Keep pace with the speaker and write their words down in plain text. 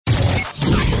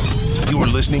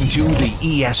listening to the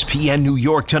ESPN New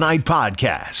York Tonight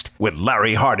podcast with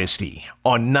Larry Hardesty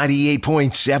on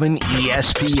 98.7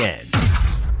 ESPN.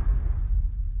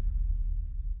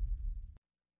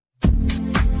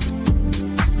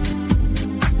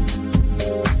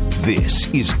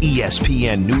 This is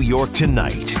ESPN New York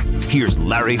Tonight. Here's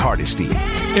Larry Hardesty.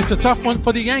 It's a tough one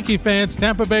for the Yankee fans.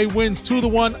 Tampa Bay wins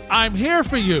 2-1. I'm here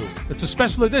for you. It's a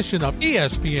special edition of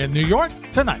ESPN New York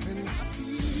Tonight.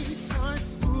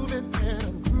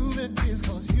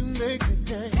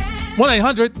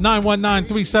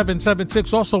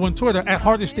 1-800-919-3776. Also on Twitter at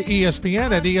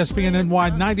HardestyESPN, at ESPN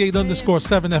NY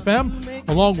 98_7 FM.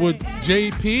 Along with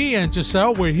JP and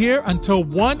Giselle, we're here until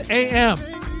 1 a.m.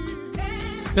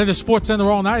 Then the Sports Center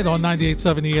all night on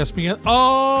 98.7 ESPN.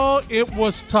 Oh, it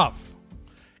was tough.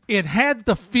 It had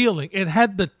the feeling. It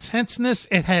had the tenseness.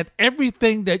 It had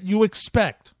everything that you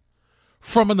expect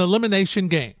from an elimination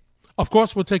game. Of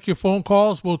course, we'll take your phone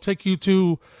calls. We'll take you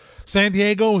to San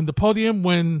Diego and the podium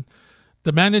when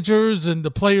the managers and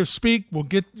the players speak.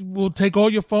 We'll take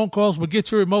all your phone calls. We'll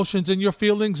get your emotions and your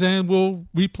feelings, and we'll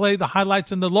replay the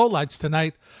highlights and the lowlights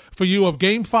tonight for you of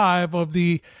Game 5 of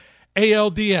the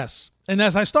ALDS. And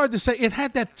as I started to say, it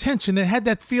had that tension. It had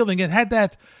that feeling. It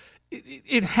had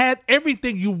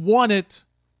everything you wanted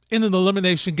in an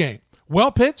elimination game.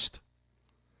 Well pitched.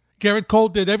 Garrett Cole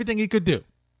did everything he could do.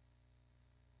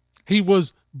 He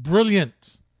was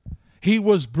brilliant.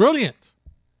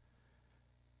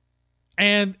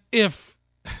 And if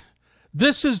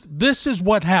this is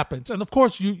what happens, and of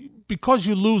course because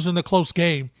you lose in a close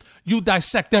game, you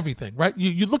dissect everything, right?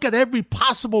 You look at every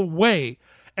possible way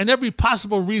and every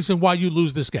possible reason why you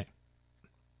lose this game.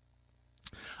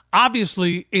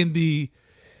 Obviously, in the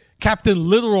Captain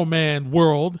Literal Man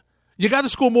world, you got to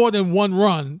score more than one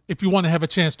run if you want to have a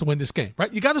chance to win this game,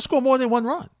 right? You got to score more than one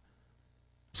run.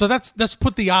 So let's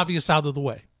put the obvious out of the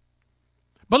way.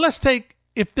 But let's take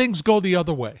if things go the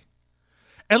other way.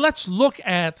 And let's look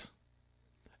at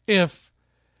if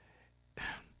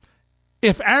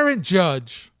Aaron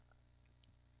Judge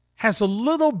has a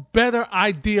little better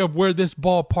idea of where this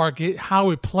ballpark, how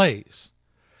it plays,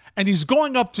 and he's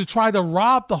going up to try to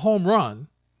rob the home run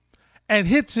and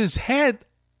hits his head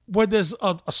where there's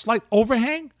a slight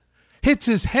overhang, hits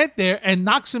his head there and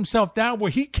knocks himself down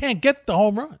where he can't get the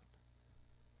home run.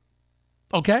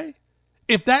 Okay?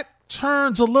 If that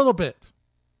turns a little bit,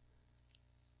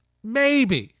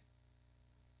 maybe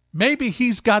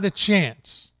he's got a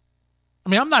chance. I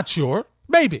mean, I'm not sure.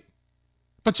 Maybe.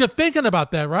 But you're thinking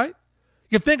about that, right?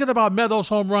 You're thinking about Meadows'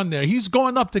 home run there. He's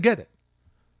going up to get it.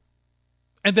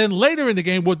 And then later in the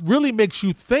game, what really makes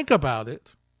you think about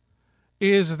it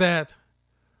is that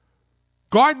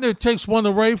Gardner takes one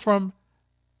away from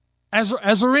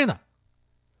Azarina.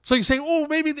 So you say, oh,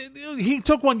 maybe he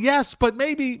took one, yes, but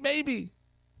maybe.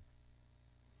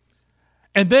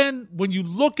 And then when you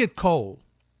look at Cole,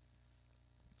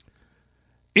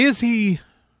 if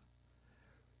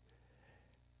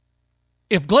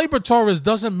Gleyber Torres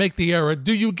doesn't make the error,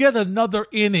 do you get another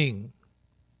inning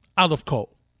out of Cole?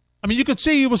 I mean, you could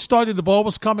see he was starting, the ball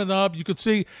was coming up. You could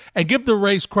see, and give the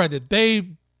Rays credit, they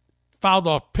fouled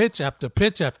off pitch after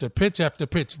pitch after pitch after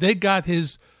pitch. They got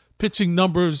his pitching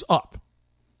numbers up.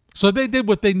 So they did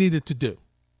what they needed to do.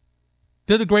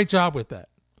 Did a great job with that.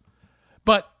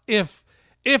 But if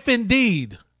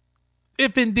indeed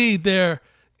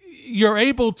you're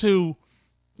able to,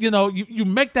 you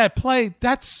make that play,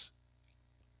 that's,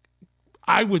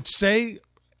 I would say,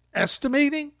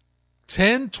 estimating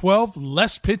 10, 12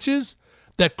 less pitches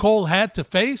that Cole had to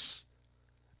face,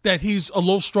 that he's a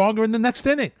little stronger in the next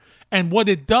inning. And what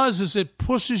it does is it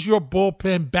pushes your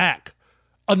bullpen back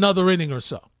another inning or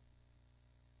so.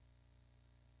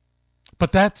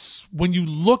 But that's, when you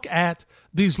look at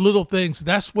these little things,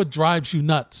 that's what drives you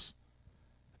nuts.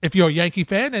 If you're a Yankee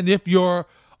fan, and if you're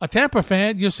a Tampa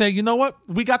fan, you say, you know what?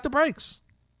 We got the breaks.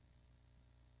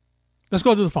 Let's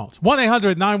go to the phones.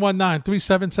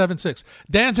 1-800-919-3776.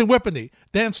 Dan's in Whippany.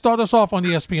 Dan, start us off on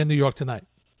ESPN New York Tonight.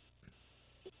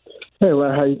 Hey,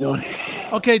 Larry, how you doing?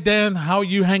 Okay, Dan, how are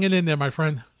you hanging in there, my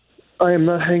friend? I am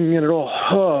not hanging in at all.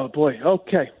 Oh, boy.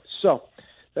 Okay, so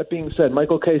that being said,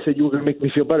 Michael Kay said you were going to make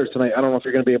me feel better tonight. I don't know if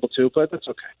you're going to be able to, but that's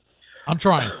okay. I'm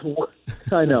trying.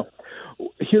 I know.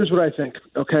 Here's what I think,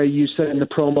 okay? You said in the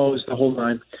promos, the whole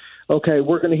nine. Okay,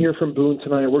 we're going to hear from Boone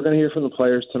tonight. We're going to hear from the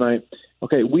players tonight.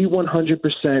 Okay, we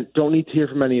 100% don't need to hear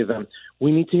from any of them.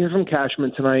 We need to hear from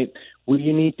Cashman tonight.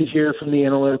 We need to hear from the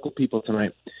analytical people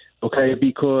tonight, okay?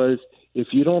 Because if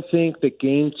you don't think that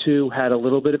Game 2 had a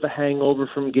little bit of a hangover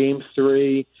from Game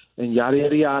 3 and yada,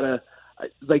 yada, yada,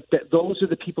 those are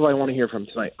the people I want to hear from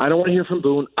tonight. I don't want to hear from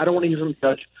Boone. I don't want to hear from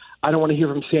Judge. I don't want to hear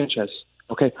from Sanchez.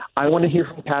 Okay, I want to hear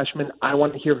from Cashman. I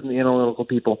want to hear from the analytical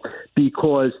people,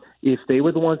 because if they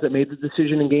were the ones that made the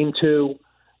decision in Game 2,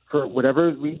 for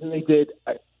whatever reason they did,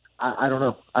 I don't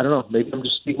know. I don't know. Maybe I'm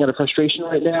just speaking out of frustration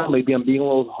right now. Maybe I'm being a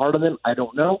little hard on them. I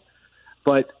don't know.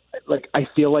 But I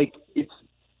feel like they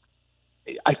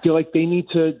need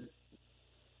to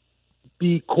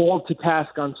be called to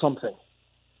task on something.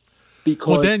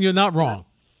 Because Dan, you're not wrong.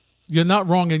 You're not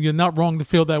wrong, and you're not wrong to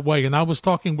feel that way. And I was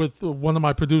talking with one of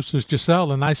my producers,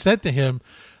 Giselle, and I said to him,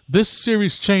 this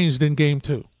series changed in Game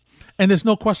 2. And there's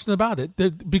no question about it,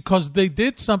 because they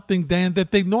did something, Dan,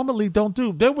 that they normally don't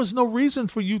do. There was no reason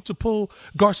for you to pull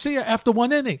Garcia after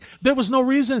one inning. There was no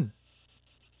reason.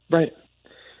 Right.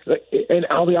 And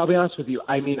I'll be honest with you.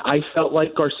 I mean, I felt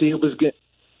like Garcia was getting,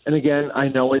 and again, I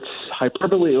know it's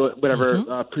hyperbole,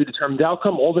 whatever, predetermined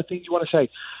outcome, all the things you want to say.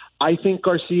 I think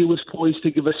Garcia was poised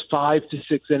to give us 5 to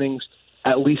 6 innings,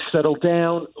 at least settle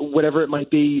down, whatever it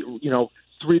might be,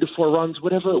 3 to 4 runs,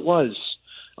 whatever it was,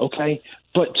 okay?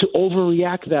 But to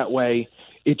overreact that way,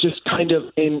 it just kind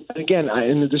of, and again,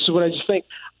 and this is what I just think,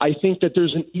 I think that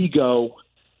there's an ego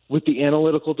with the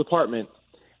analytical department,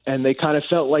 and they kind of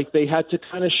felt like they had to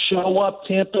kind of show up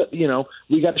Tampa.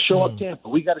 We got to show up Tampa.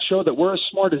 We got to show that we're as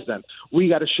smart as them. We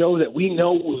got to show that we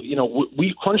know,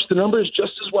 we crunch the numbers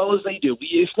just as well as they do.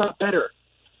 If not better,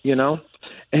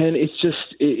 and it's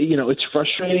just, it's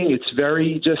frustrating. It's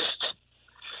very just,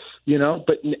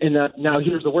 but now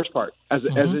here's the worst part. As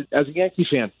a Yankee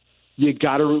fan, you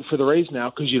got to root for the Rays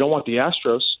now because you don't want the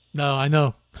Astros. No, I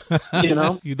know. You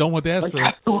don't want the Astros.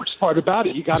 That's the worst part about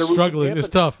it. You got to struggling. It's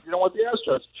tough. You don't want the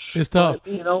Astros. It's tough.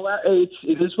 But,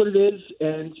 it is what it is,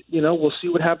 and we'll see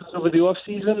what happens over the off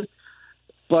season.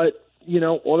 But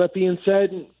all that being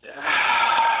said,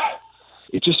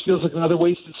 it just feels like another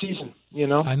wasted season.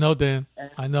 I know, Dan.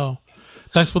 I know.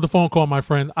 Thanks for the phone call, my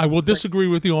friend. I will disagree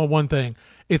with you on one thing.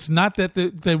 It's not that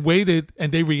they waited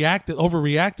and they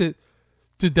overreacted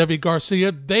to Debbie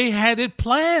Garcia. They had it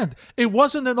planned. It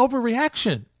wasn't an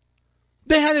overreaction.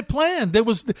 They had it planned.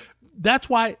 That's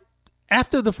why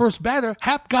after the first batter,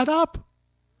 Happ got up.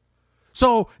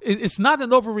 So it's not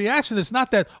an overreaction. It's not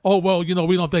that,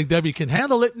 we don't think Debbie can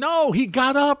handle it. No, he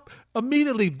got up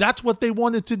immediately. That's what they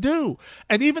wanted to do.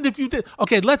 And even if you did,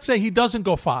 let's say he doesn't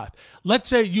go 5. Let's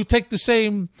say you take the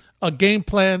same game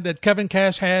plan that Kevin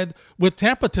Cash had with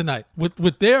Tampa tonight,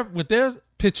 with their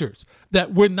pitchers,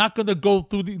 that we're not going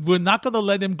to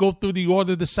let him go through the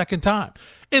order the second time.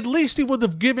 At least he would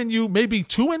have given you maybe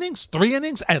 2 innings, 3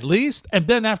 innings at least, and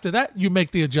then after that you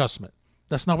make the adjustment.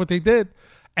 That's not what they did.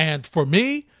 And for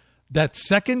me, that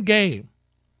second game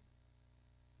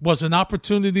was an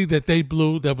opportunity that they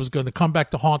blew that was going to come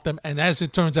back to haunt them. And as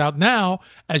it turns out now,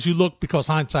 as you look, because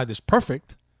hindsight is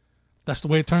perfect, that's the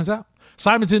way it turns out.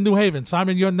 Simon's in New Haven.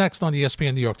 Simon, you're next on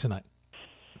ESPN New York Tonight.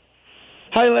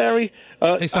 Hi, Larry.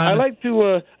 Hey, Simon.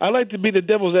 I like to be the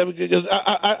devil's advocate because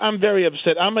I'm very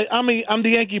upset. I'm the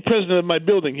Yankee president of my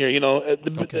building here,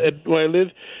 at where I live,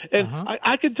 and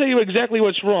I can tell you exactly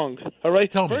what's wrong. All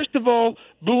right. First of all,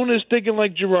 Boone is thinking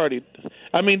like Girardi.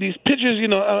 I mean, these pitchers,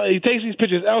 he takes these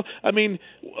pitchers out. I mean,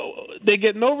 they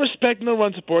get no respect, no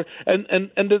run support, and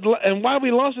why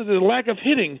we lost is the lack of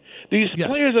hitting. These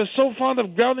players are so fond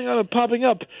of grounding out and popping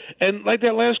up, and like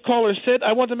that last caller said,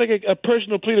 I want to make a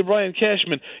personal plea to Brian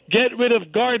Cashman: get rid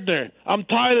of Gardner. I'm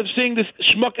tired of seeing this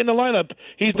schmuck in the lineup.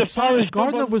 He's the farthest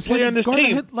Gardner was player on this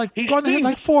team. Gardner hit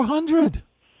like 400.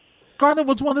 Gardner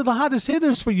was one of the hottest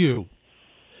hitters for you.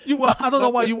 I don't know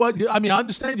why you want. I mean, I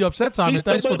understand you're upset, Simon.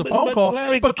 Thanks for the phone call.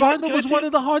 But Gardner was one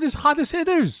of the hottest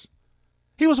hitters.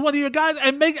 He was one of your guys,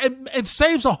 and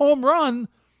saves a home run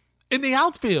in the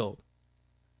outfield.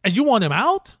 And you want him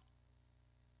out?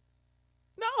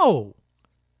 No.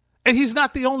 And he's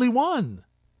not the only one.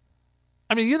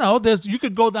 I mean, you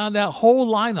could go down that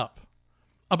whole lineup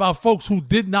about folks who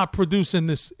did not produce in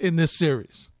this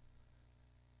series.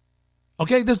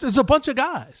 Okay, there's a bunch of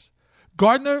guys.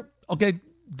 Gardner,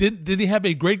 did he have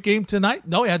a great game tonight?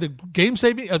 No, he had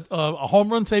a home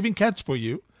run saving catch for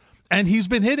you, and he's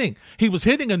been hitting. He was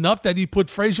hitting enough that he put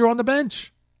Frazier on the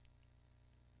bench.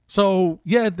 So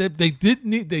yeah, they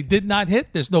did not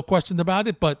hit. There's no question about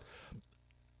it. But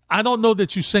I don't know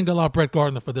that you single out Brett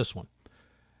Gardner for this one.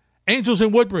 Angel's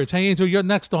in Woodbridge. Hey, Angel, you're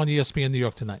next on ESPN New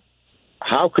York Tonight.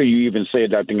 How could you even say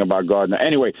that thing about Gardner?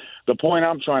 Anyway, the point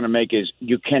I'm trying to make is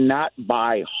you cannot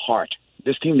buy heart.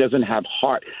 This team doesn't have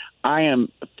heart. I am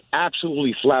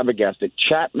absolutely flabbergasted.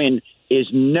 Chapman is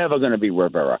never going to be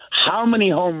Rivera. How many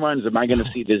home runs am I going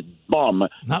to see this bum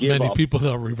Not give many up? people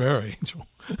are Rivera, Angel.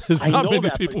 There's not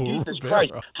many people who are Jesus Rivera.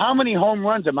 Christ, how many home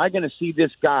runs am I going to see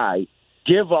this guy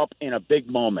give up in a big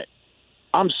moment?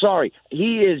 I'm sorry.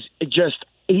 He is just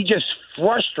he just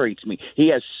frustrates me. He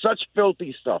has such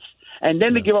filthy stuff. And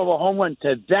then to give up a home run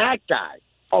to that guy.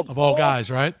 Of all guys,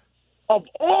 right? Of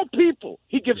all people,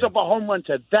 he gives up a home run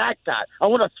to that guy. I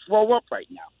want to throw up right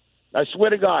now. I swear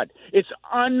to God. It's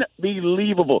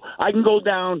unbelievable. I can go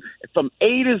down from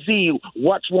A to Z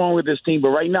what's wrong with this team, but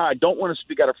right now I don't want to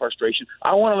speak out of frustration.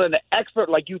 I want to let an expert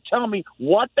like you tell me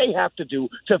what they have to do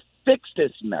to fix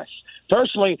this mess.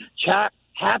 Personally, Happ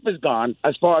is gone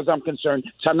as far as I'm concerned.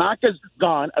 Tanaka's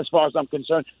gone as far as I'm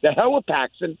concerned. The hell with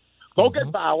Paxton. Go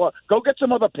get Bauer. Go get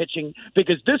some other pitching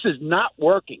because this is not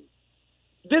working.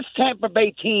 This Tampa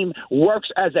Bay team works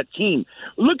as a team.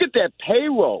 Look at their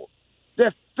payroll.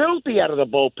 They're filthy out of the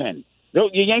bullpen. The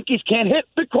Yankees can't hit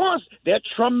because they're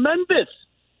tremendous.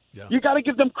 Yeah. You got to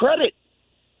give them credit.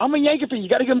 I'm a Yankee fan. You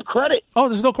got to give them credit. Oh,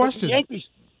 there's no question. The Yankees,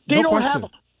 they don't have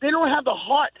the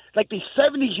heart like the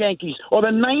 70s Yankees or the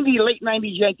late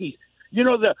 90s Yankees. You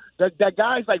know, the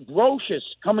guys like Brocious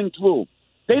coming through.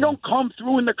 They don't come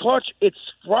through in the clutch. It's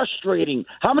frustrating.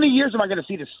 How many years am I going to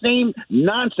see the same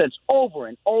nonsense over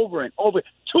and over and over?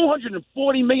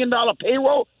 $240 million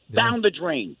payroll down the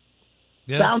drain.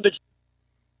 Yeah.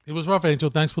 It was rough, Angel.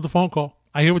 Thanks for the phone call.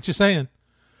 I hear what you're saying.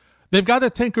 They've got to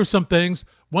tinker some things.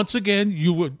 Once again,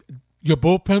 your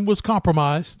bullpen was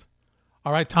compromised.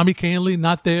 All right, Tommy Kahnle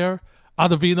not there.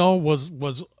 Ottavino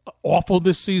was awful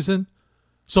this season.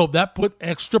 So that put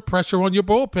extra pressure on your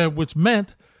bullpen, which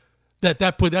meant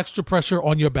that put extra pressure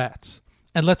on your bats.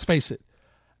 And let's face it,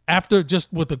 after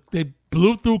they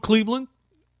blew through Cleveland,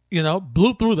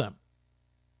 blew through them.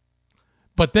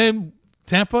 But then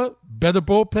Tampa, better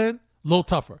bullpen, a little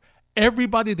tougher.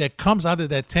 Everybody that comes out of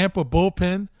that Tampa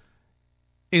bullpen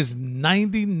is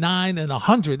 99 and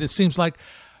 100. It seems like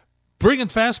bringing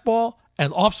fastball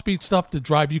and off-speed stuff to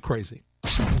drive you crazy.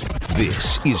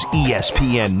 This is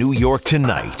ESPN New York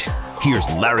Tonight. Here's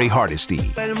Larry Hardesty.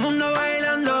 Forward,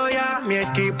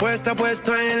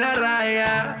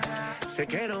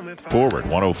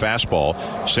 1-0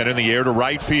 fastball, sent in the air to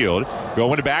right field,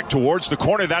 going back towards the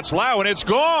corner. That's low, and it's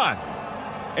gone.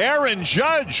 Aaron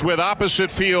Judge with opposite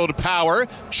field power,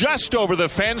 just over the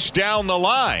fence down the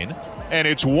line, and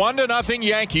it's 1-0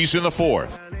 Yankees in the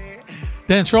fourth.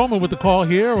 Dan Schroman with the call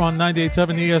here on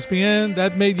 98.7 ESPN.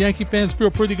 That made Yankee fans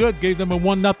feel pretty good. Gave them a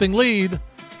 1-0 lead.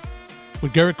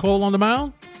 With Garrett Cole on the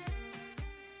mound,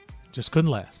 just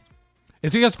couldn't last.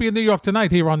 It's ESPN New York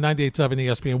Tonight here on 98.7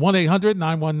 ESPN.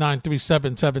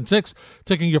 1-800-919-3776.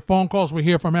 Taking your phone calls. We'll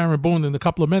hear from Aaron Boone in a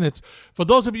couple of minutes. For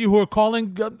those of you who are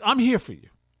calling, I'm here for you.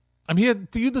 I'm here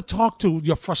for you to talk to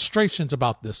your frustrations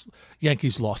about this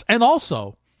Yankees loss. And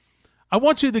also, I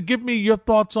want you to give me your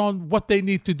thoughts on what they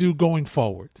need to do going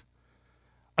forward.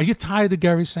 Are you tired of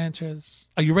Gary Sanchez?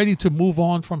 Are you ready to move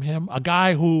on from him? A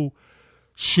guy who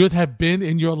should have been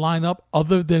in your lineup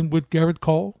other than with Garrett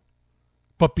Cole,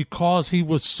 but because he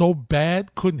was so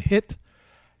bad, couldn't hit,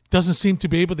 doesn't seem to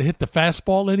be able to hit the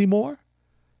fastball anymore.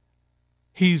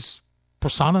 He's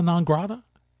persona non grata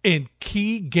in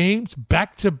key games,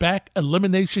 back-to-back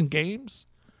elimination games.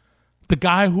 The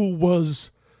guy who was,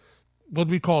 what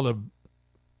do we call him,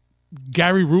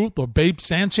 Gary Ruth or Babe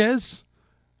Sanchez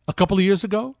a couple of years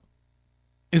ago?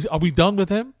 Are we done with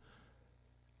him?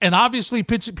 And obviously,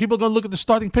 people are going to look at the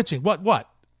starting pitching. What?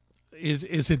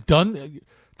 Is it done?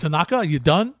 Tanaka, are you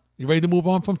done? You ready to move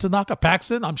on from Tanaka?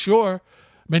 Paxton, I'm sure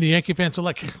many Yankee fans are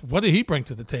like, what did he bring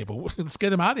to the table? Let's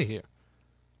get him out of here.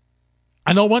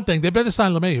 I know one thing. They better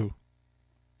sign LeMahieu.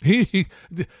 He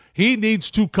needs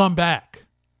to come back.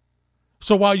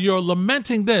 So while you're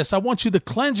lamenting this, I want you to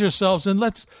cleanse yourselves and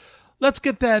let's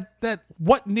get that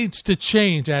what needs to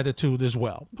change attitude as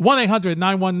well.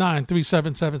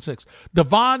 1-800-919-3776.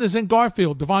 Devon is in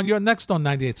Garfield. Devon, you're next on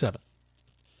 98.7.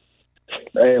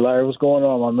 Hey, Larry, what's going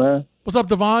on, my man? What's up,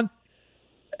 Devon?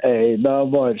 Hey, not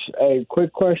much. Hey,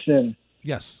 quick question.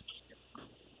 Yes.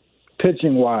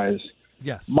 Pitching-wise.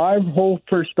 Yes. My whole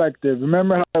perspective,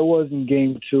 remember how it was in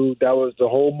Game 2? That was the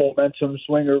whole momentum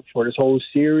swinger for this whole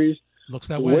series. Looks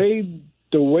that way.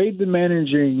 The way the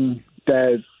managing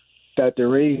that the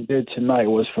Rays did tonight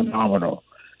was phenomenal.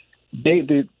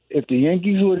 If the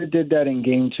Yankees would have did that in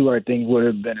Game 2, I think it would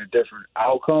have been a different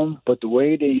outcome. But the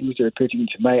way they used their pitching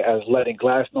tonight, as letting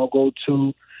Glasnow go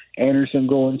 2, Anderson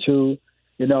going 2,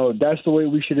 that's the way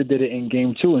we should have did it in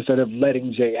Game 2 instead of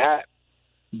letting J. Happ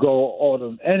go all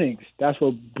the innings. That's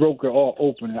what broke it all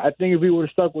open. I think if we would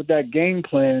have stuck with that game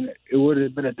plan, it would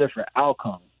have been a different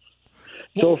outcome.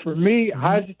 So for me,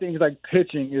 I just think like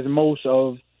pitching is most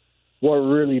of what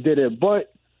really did it.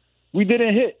 But we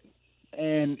didn't hit.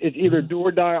 And it's either do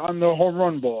or die on the home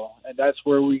run ball. And that's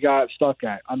where we got stuck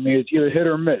at. I mean, it's either hit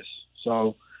or miss.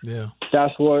 So Yeah.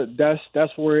 That's where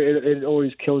it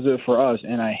always kills it for us,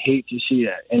 and I hate to see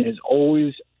that. And it's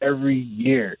always every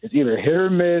year. It's either hit or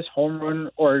miss, home run,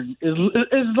 or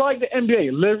it's like the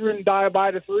NBA: live and die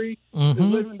by the three,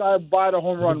 live and die by the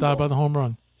home run. Die by the home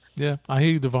run. Yeah, I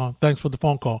hear you, Devon. Thanks for the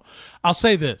phone call. I'll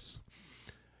say this: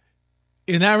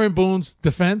 in Aaron Boone's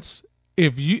defense,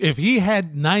 if he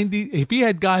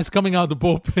had guys coming out of the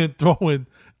bullpen throwing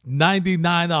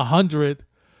 99, 100.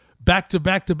 Back to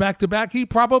back, he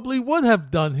probably would have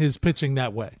done his pitching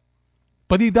that way.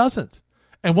 But he doesn't.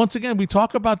 And once again, we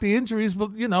talk about the injuries,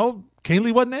 but,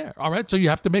 Canely wasn't there. All right, so you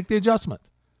have to make the adjustment.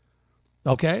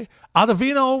 Okay?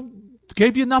 Ottavino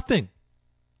gave you nothing.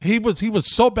 He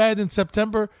was so bad in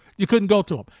September, you couldn't go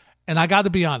to him. And I got to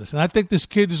be honest, and I think this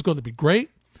kid is going to be great.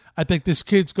 I think this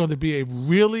kid's going to be a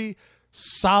really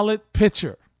solid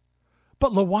pitcher.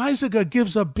 But Loaizaga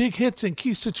gives up big hits in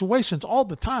key situations all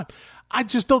the time. I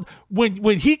just don't.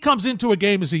 When he comes into a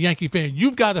game as a Yankee fan,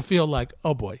 you've got to feel like,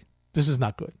 oh boy, this is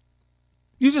not good.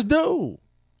 You just do.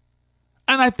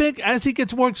 And I think as he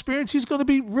gets more experience, he's going to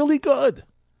be really good.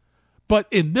 But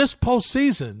in this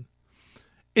postseason,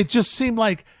 it just seemed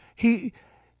like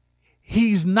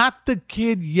he's not the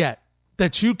kid yet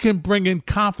that you can bring in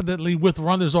confidently with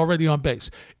runners already on base.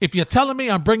 If you're telling me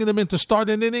I'm bringing him in to start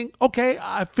an inning, okay,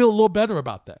 I feel a little better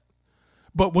about that.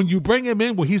 But when you bring him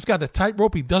in where he's got a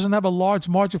tightrope, he doesn't have a large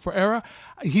margin for error,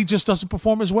 he just doesn't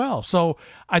perform as well. So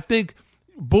I think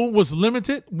Boone was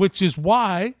limited, which is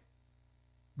why,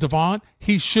 Devon,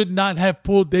 he should not have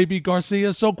pulled Davy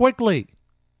Garcia so quickly.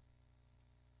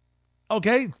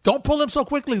 Okay? Don't pull him so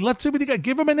quickly. Let's see what he got.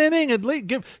 Give him an inning at least.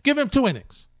 Give him 2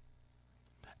 innings.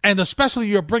 And especially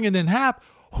you're bringing in Happ,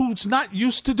 who's not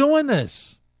used to doing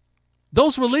this.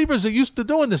 Those relievers are used to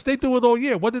doing this. They do it all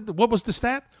year. What was the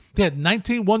stat? They had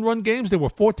 19 one-run games. They were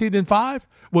 14-5.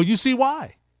 Well, you see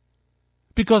why.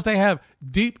 Because they have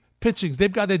deep pitchings.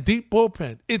 They've got a deep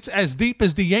bullpen. It's as deep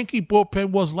as the Yankee bullpen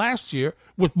was last year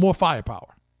with more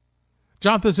firepower.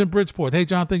 Jonathan's in Bridgeport. Hey,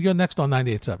 Jonathan, you're next on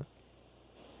 98.7.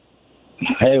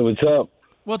 Hey, what's up?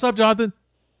 What's up, Jonathan?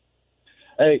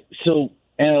 Hey, so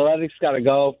analytics got to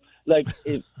go. Like,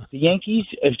 if the Yankees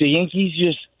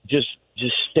just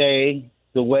stay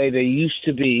the way they used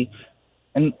to be,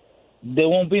 and there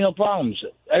won't be no problems.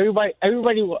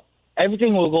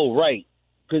 Everything will go right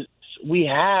because we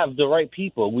have the right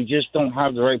people. We just don't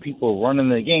have the right people running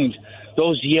the games.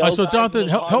 Those yellow. So Jonathan,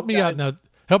 help me out now.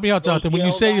 Help me out, Jonathan. When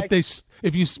you say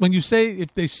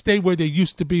if they stay where they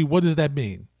used to be, what does that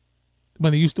mean?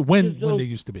 When they used to when they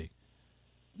used to be.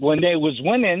 When they was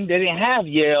winning, they didn't have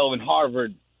Yale and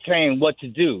Harvard saying what to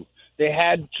do. They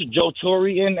had Joe Torre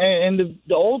and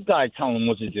the old guy telling them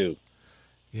what to do.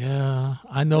 Yeah,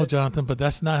 I know, Jonathan, but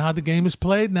that's not how the game is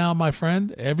played now, my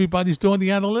friend. Everybody's doing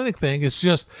the analytic thing. It's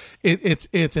just,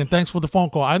 it's, and thanks for the phone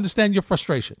call. I understand your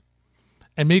frustration.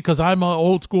 And me, because I'm an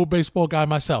old school baseball guy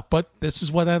myself, but this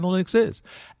is what analytics is.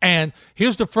 And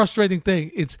here's the frustrating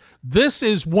thing. This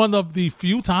is one of the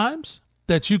few times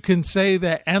that you can say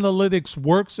that analytics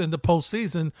works in the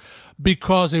postseason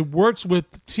because it works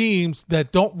with teams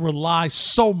that don't rely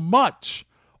so much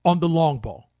on the long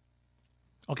ball.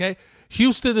 Okay?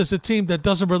 Houston is a team that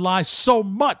doesn't rely so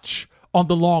much on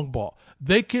the long ball.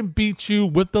 They can beat you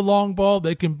with the long ball.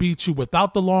 They can beat you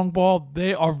without the long ball.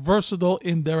 They are versatile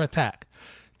in their attack.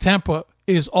 Tampa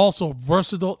is also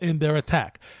versatile in their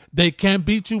attack. They can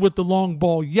beat you with the long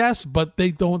ball, yes, but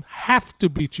they don't have to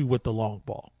beat you with the long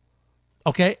ball.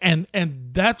 Okay? And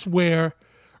that's where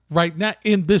right now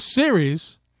in this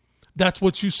series, that's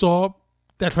what you saw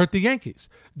that hurt the Yankees.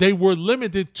 They were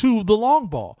limited to the long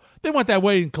ball. They went that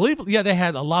way in Cleveland. Yeah, they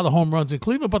had a lot of home runs in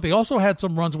Cleveland, but they also had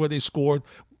some runs where they scored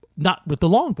not with the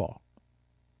long ball.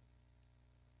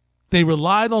 They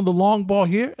relied on the long ball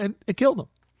here, and it killed them.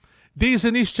 D's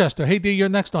in Eastchester. Hey, D, you're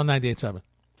next on 98.7.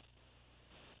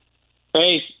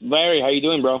 Hey, Larry, how you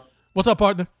doing, bro? What's up,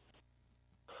 partner?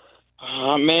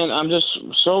 Man, I'm just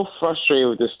so frustrated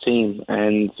with this team,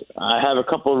 and I have a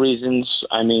couple of reasons.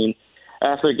 I mean,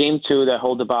 after Game 2, that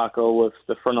whole debacle with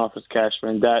the front office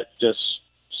Cashman, that just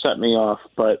set me off.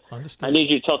 But I need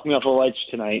you to talk me off the ledge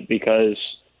tonight because,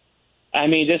 I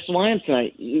mean, this lineup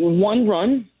tonight, 1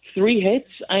 run, 3 hits.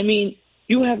 I mean,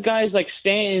 you have guys like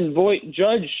Stanton, Voit,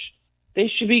 Judge. They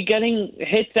should be getting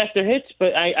hits after hits,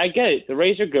 but I get it. The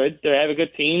Rays are good. They have a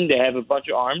good team. They have a bunch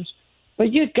of arms.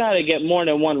 But you got to get more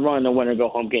than 1 run to win or go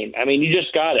home game. I mean, you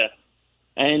just got to.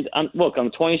 And I'm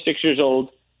 26 years old.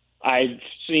 I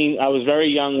was very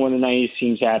young when the 90s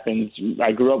teams happened.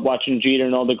 I grew up watching Jeter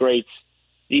and all the greats.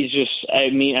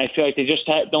 I feel like they just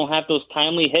don't have those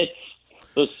timely hits,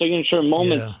 those signature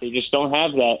moments. Yeah. They just don't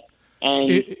have that.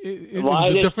 And it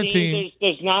was a different team.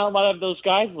 There's not a lot of those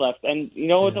guys left. And you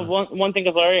know what? The one thing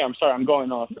is, Larry, I'm sorry, I'm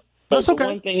going off. But That's okay. The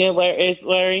one thing is,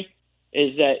 Larry,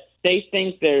 is that they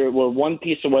think they were one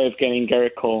piece away of getting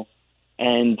Garrett Cole.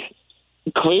 And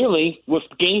clearly, with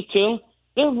Game 2,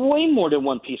 they're way more than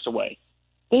one piece away.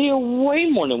 They are way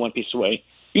more than one piece away.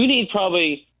 You need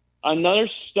probably another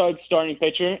starting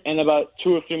pitcher and about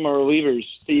 2 or 3 more relievers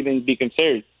to even be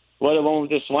considered, let alone with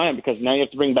this lineup, because now you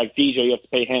have to bring back DJ, you have to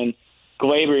pay him.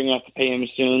 Glaber, you're going to have to pay him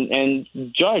soon. And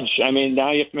Judge, I mean,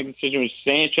 now you have to make a decision with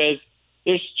Sanchez.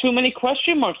 There's too many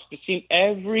question marks to see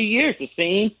every year. It's the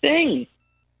same thing.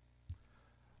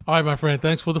 All right, my friend,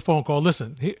 thanks for the phone call.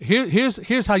 Listen,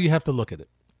 here's how you have to look at it.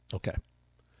 Okay.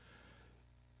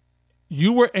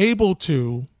 You were able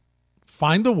to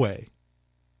find a way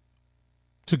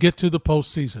to get to the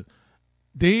postseason.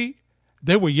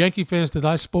 There were Yankee fans that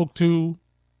I spoke to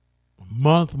a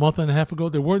month and a half ago.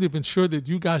 They weren't even sure that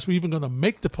you guys were even going to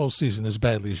make the postseason as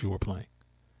badly as you were playing.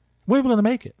 We were going to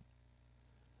make it.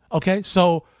 Okay,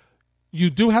 so you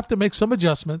do have to make some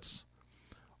adjustments,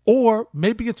 or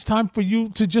maybe it's time for you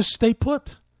to just stay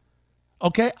put.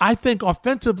 Okay, I think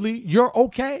offensively you're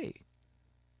okay.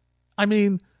 I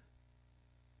mean,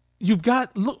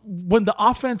 look, when the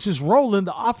offense is rolling,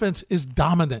 the offense is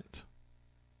dominant.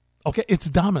 Okay, it's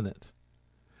dominant.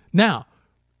 Now,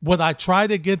 would I try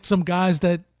to get some guys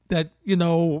that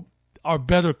are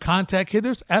better contact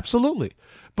hitters? Absolutely.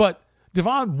 But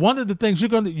Devon, one of the things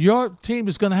your team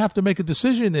is going to have to make a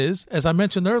decision is, as I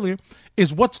mentioned earlier,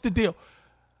 is what's the deal?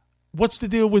 What's the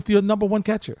deal with your number one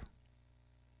catcher?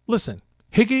 Listen,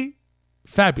 Higgy,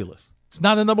 fabulous. It's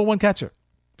not a number one catcher.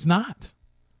 It's not.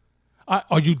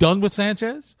 Are you done with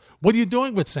Sanchez? What are you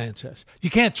doing with Sanchez? You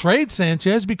can't trade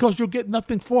Sanchez because you'll get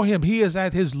nothing for him. He is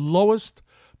at his lowest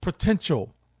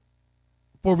potential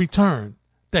for return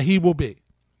that he will be.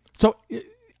 So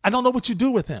I don't know what you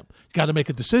do with him. You got to make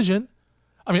a decision.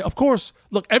 I mean, of course,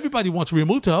 look, everybody wants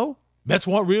Realmuto. Mets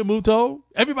want Realmuto.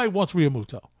 Everybody wants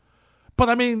Realmuto. But,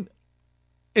 I mean,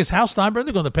 is Hal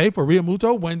Steinbrenner going to pay for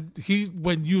Realmuto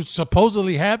when you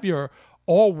supposedly have your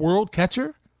all-world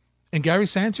catcher in Gary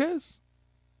Sanchez?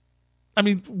 I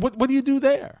mean, what do you do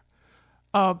there?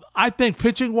 I think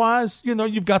pitching-wise,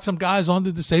 you've got some guys on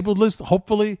the disabled list.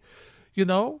 Hopefully, you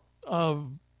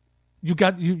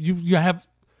have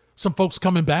some folks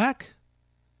coming back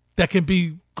that can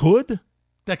be good,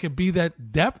 that can be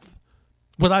that depth.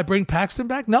 Would I bring Paxton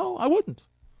back? No, I wouldn't.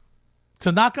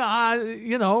 Tanaka,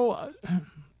 I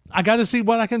got to see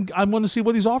I want to see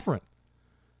what he's offering.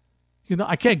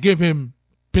 I can't give him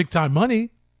big-time money.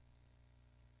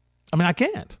 I mean, I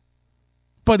can't.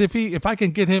 But if I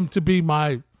can get him to be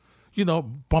my,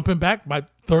 bumping back my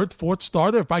third, fourth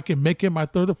starter, if I can make him my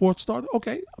third or fourth starter,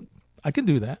 okay, I can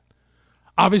do that.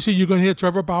 Obviously, you're going to hear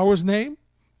Trevor Bauer's name,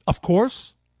 of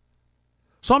course.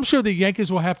 So I'm sure the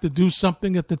Yankees will have to do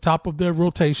something at the top of their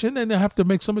rotation, and they'll have to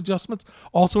make some adjustments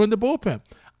also in the bullpen.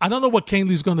 I don't know what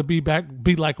Caneley's going to be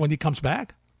like when he comes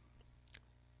back.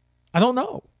 I don't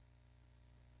know.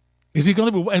 Is he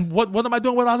going to be? And what am I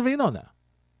doing with Ottavino now?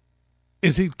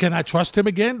 Can I trust him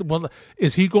again? Well,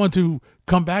 is he going to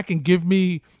come back and give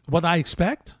me what I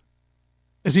expect?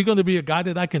 Is he going to be a guy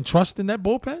that I can trust in that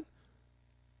bullpen?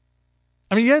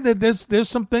 I mean, yeah, there's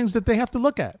some things that they have to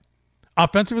look at.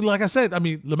 Offensively, like I said, I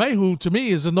mean, LeMahieu, to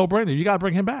me, is a no-brainer. You got to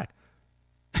bring him back.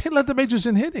 He led the majors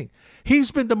in hitting.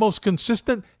 He's been the most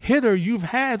consistent hitter you've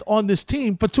had on this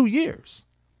team for 2 years.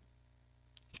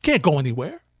 He can't go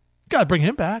anywhere. You got to bring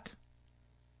him back.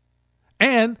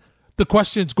 And the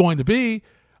question's going to be,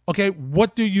 okay,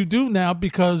 what do you do now?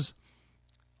 Because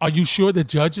are you sure that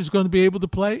Judge is going to be able to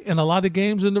play in a lot of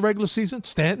games in the regular season?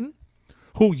 Stanton,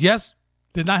 who, yes,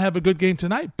 did not have a good game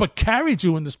tonight, but carried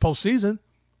you in this postseason.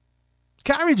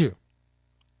 Carried you.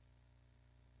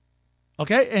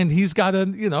 Okay, and he's got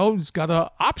an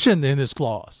option in his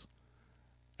clause.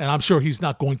 And I'm sure he's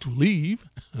not going to leave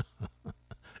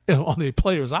on the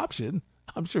player's option.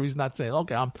 I'm sure he's not saying,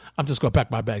 okay, I'm just going to pack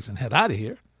my bags and head out of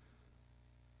here.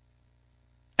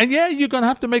 And, yeah, you're going to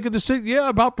have to make a decision,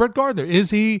 about Brett Gardner. Is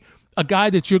he a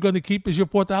guy that you're going to keep as your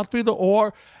fourth outfielder,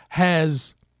 or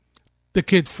has the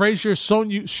kid Frazier shown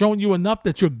you enough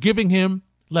that you're giving him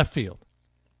left field?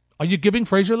 Are you giving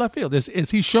Frazier left field?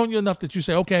 Is he shown you enough that you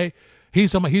say, okay,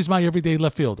 he's my everyday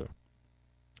left fielder?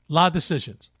 A lot of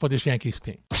decisions for this Yankees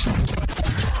team.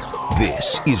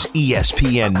 This is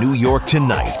ESPN New York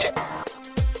Tonight.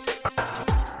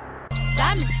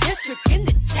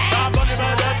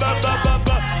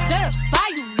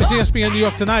 It's ESPN New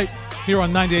York Tonight here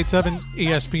on 98.7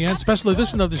 ESPN. Special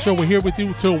edition of the show. We're here with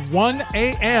you till 1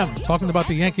 a.m. talking about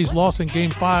the Yankees' loss in Game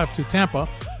 5 to Tampa.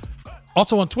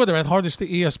 Also on Twitter at Hardesty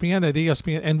ESPN, at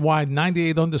ESPN NY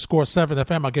 98_7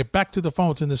 FM. I'll get back to the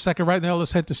phones in a second. Right now,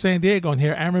 let's head to San Diego and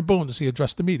hear Aaron Boone as he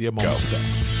addressed the media moments ago.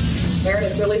 Aaron,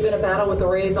 it's really been a battle with the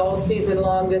Rays all season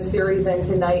long, this series, and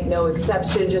tonight no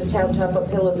exception. Just how tough a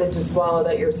pill is it to swallow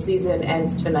that your season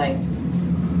ends tonight?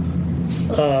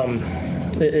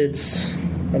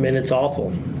 It's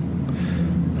awful.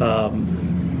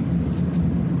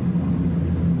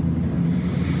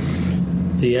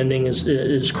 The ending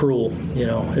is cruel,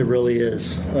 it really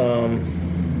is.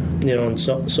 And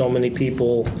so many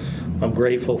people I'm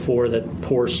grateful for that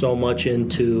pour so much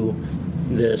into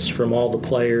this, from all the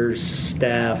players,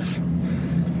 staff,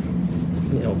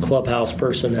 clubhouse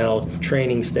personnel,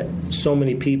 training staff, so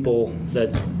many people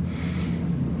that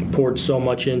poured so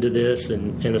much into this,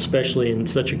 and especially in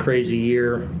such a crazy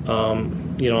year.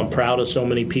 I'm proud of so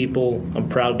many people. I'm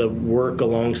proud to work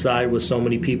alongside with so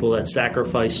many people that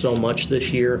sacrificed so much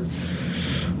this year.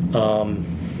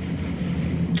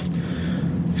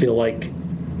 Feel like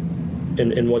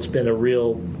in what's been a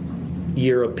real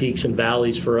year of peaks and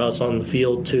valleys for us on the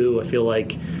field too, I feel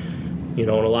like, in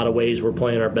a lot of ways we're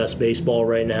playing our best baseball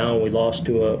right now. We lost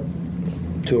to a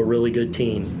really good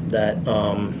team that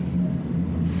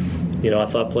I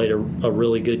thought played a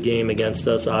really good game against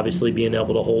us, obviously being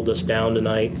able to hold us down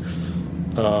tonight.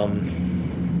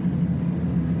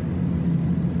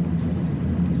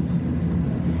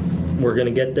 We're going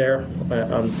to get there.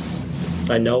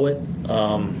 I know it.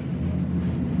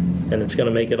 And it's going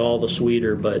to make it all the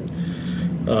sweeter, but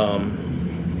a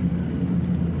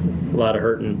lot of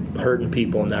hurting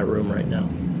people in that room right now.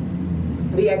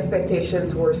 The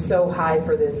expectations were so high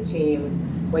for this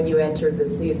team when you entered the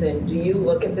season. Do you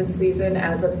look at this season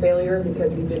as a failure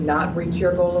because you did not reach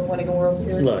your goal of winning a World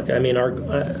Series? Look, I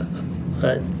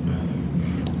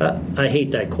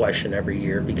hate that question every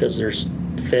year because there's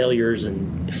failures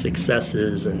and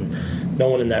successes, and no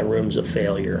one in that room's a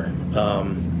failure.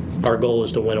 Our goal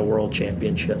is to win a world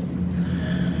championship.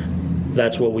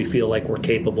 That's what we feel like we're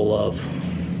capable of.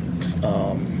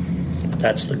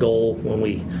 That's the goal when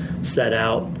we set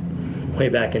out way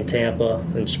back in Tampa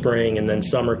in spring, and then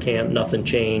summer camp, nothing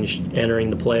changed. Entering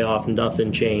the playoff,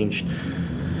 nothing changed.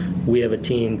 We have a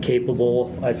team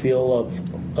capable, I feel,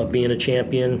 of being a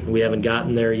champion. We haven't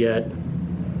gotten there yet.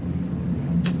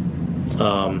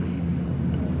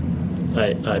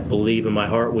 I believe in my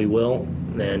heart we will,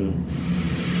 and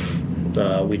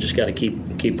we just got to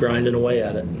keep grinding away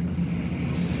at it.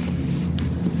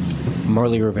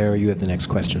 Marley Rivera, you have the next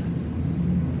question.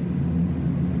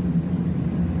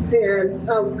 Hey, Aaron,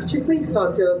 could you please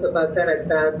talk to us about that at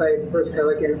bat by Purcell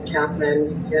against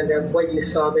Chapman and what you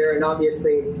saw there? And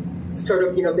obviously, sort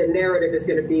of, the narrative is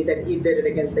going to be that he did it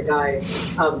against the guy.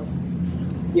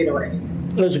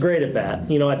 It was a great at bat.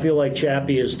 I feel like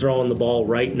Chappie is throwing the ball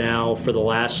right now for the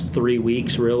last 3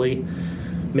 weeks, really.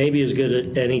 Maybe as good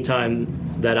at any time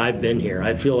that I've been here.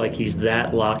 I feel like he's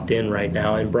that locked in right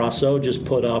now. And Brasso just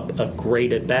put up a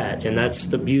great at bat, and that's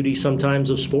the beauty sometimes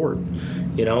of sport.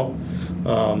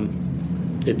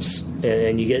 It's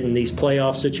and you get in these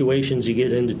playoff situations, you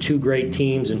get into two great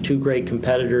teams and two great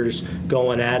competitors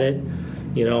going at it.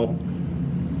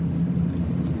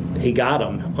 He got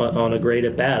him on a great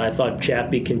at bat. I thought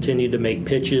Chappie continued to make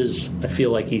pitches. I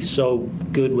feel like he's so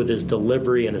good with his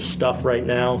delivery and his stuff right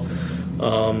now.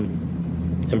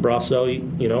 And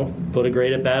Brasso, put a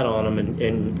great at bat on him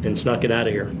and snuck it out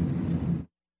of here.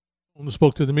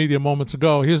 Spoke to the media moments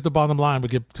ago. Here's the bottom line. We'll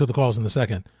get to the calls in a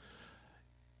second.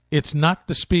 It's not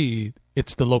the speed,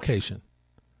 it's the location.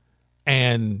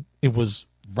 And it was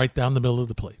right down the middle of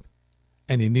the plate.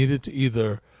 And he needed to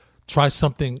either try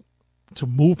something to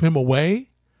move him away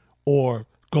or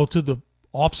go to the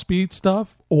off-speed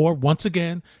stuff. Or, once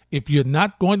again, if you're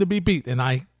not going to be beat, and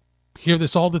I hear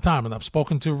this all the time, and I've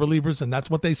spoken to relievers, and that's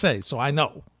what they say, so I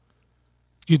know.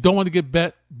 You don't want to get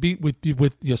beat with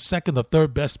your second or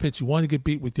third best pitch. You want to get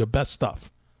beat with your best stuff.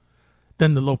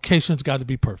 Then the location's got to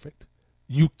be perfect.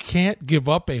 You can't give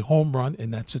up a home run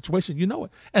in that situation. You know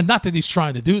it. And not that he's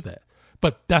trying to do that,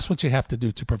 but that's what you have to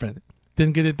do to prevent it.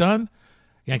 Didn't get it done,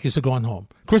 Yankees are going home.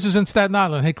 Chris is in Staten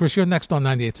Island. Hey, Chris, you're next on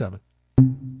 98.7.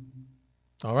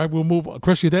 All right, we'll move.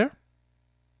 Chris, you there?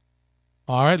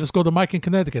 All right, let's go to Mike in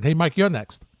Connecticut. Hey, Mike, you're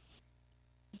next.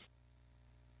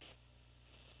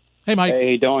 Hey, Mike. Hey, how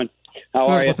you doing? How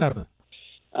are you? What's happening?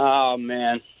 Oh,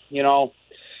 man.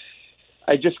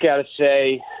 I just got to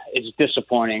say it's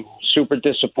disappointing, super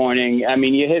disappointing. I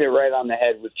mean, you hit it right on the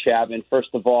head with Chapman. First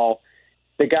of all,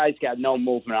 the guy's got no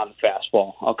movement on the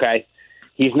fastball, okay?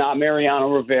 He's not Mariano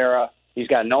Rivera. He's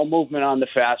got no movement on the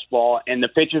fastball, and the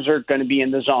pitches are going to be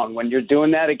in the zone. When you're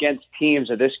doing that against teams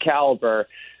of this caliber,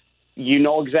 you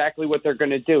know exactly what they're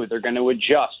going to do. They're going to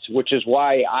adjust, which is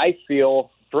why I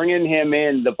feel bringing him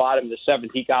in the bottom of the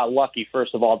seventh, he got lucky,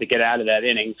 first of all, to get out of that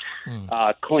inning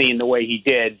clean the way he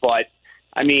did. But,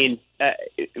 I mean,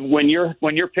 when you're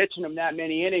pitching them that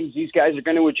many innings, these guys are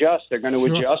going to adjust. They're going to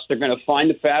adjust. They're going to find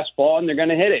the fastball, and they're going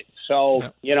to hit it. So,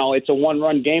 it's a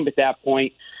one-run game at that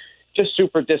point. Just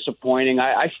super disappointing.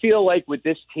 I feel like with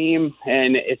this team,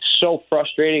 and it's so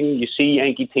frustrating, you see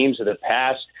Yankee teams of the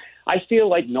past, I feel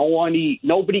like nobody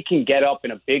can get up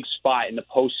in a big spot in the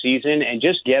postseason and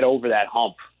just get over that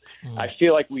hump. I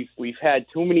feel like we've had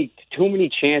too many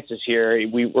chances here.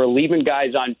 We're leaving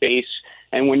guys on base,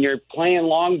 and when you're playing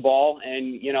long ball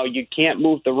and you can't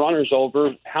move the runners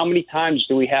over, how many times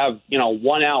do we have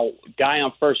one out, guy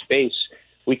on first base?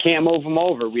 We can't move them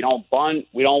over. We don't bunt.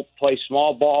 We don't play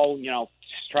small ball.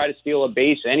 Try to steal a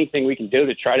base. Anything we can do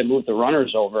to try to move the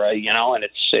runners over. And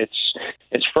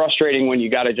it's frustrating when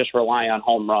you got to just rely on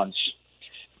home runs.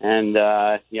 And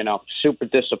super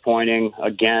disappointing.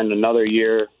 Again, another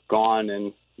year gone,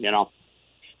 and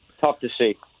tough to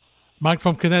see. Mike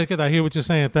from Connecticut, I hear what you're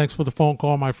saying. Thanks for the phone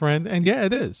call, my friend. And yeah,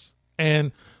 it is.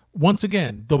 And once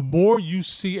again, the more you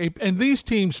see, and these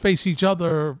teams face each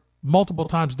other multiple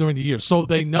times during the year, so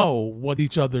they know what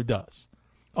each other does.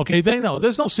 Okay, they know.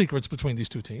 There's no secrets between these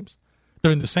two teams.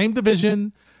 They're in the same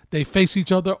division. They face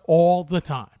each other all the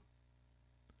time.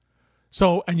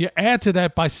 So, and you add to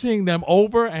that by seeing them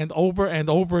over and over and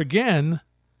over again,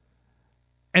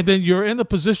 and then you're in a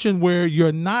position where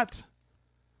you're not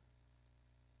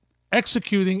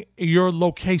executing your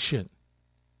location.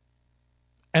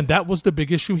 And that was the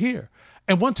big issue here.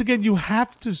 And once again, you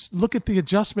have to look at the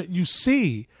adjustment. You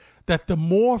see that the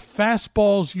more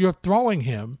fastballs you're throwing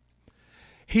him,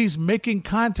 he's making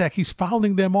contact. He's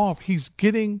fouling them off. He's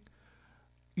getting,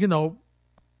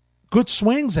 good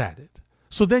swings at it.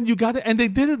 So then you got it. And they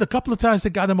did it a couple of times. They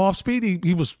got him off speed.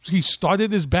 He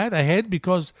started his bat ahead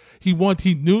because he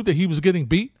knew that he was getting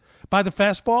beat by the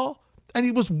fastball. And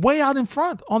he was way out in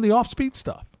front on the off-speed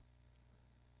stuff.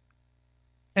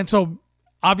 And so,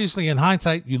 obviously, in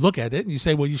hindsight, you look at it and you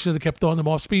say, well, you should have kept throwing them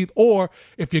off speed. Or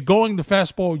if you're going the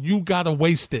fastball, you got to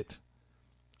waste it.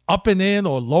 Up and in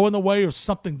or low and away or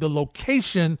something. The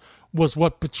location was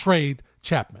what betrayed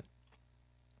Chapman.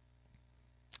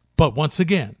 But once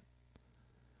again,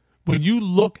 when you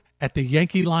look at the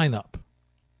Yankee lineup,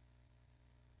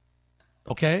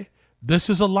 okay, this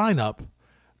is a lineup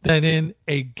that in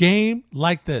a game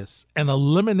like this, an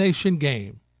elimination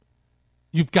game,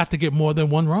 you've got to get more than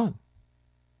one run.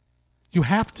 You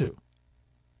have to.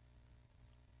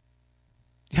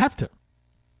 You have to.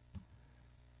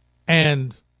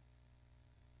 And,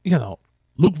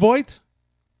 Luke Voit,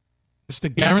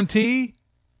 Mr. Guarantee,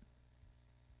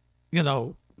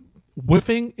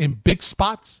 whiffing in big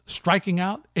spots, striking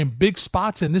out in big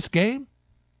spots in this game,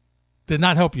 did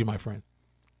not help you, my friend.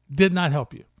 Did not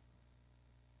help you.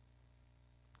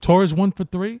 Torres 1 for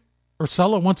 3.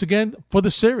 Urshela, once again, for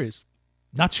the series,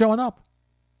 not showing up.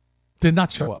 Did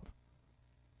not show up.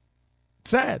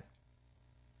 Sad.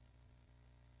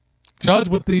 Judge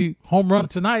with the home run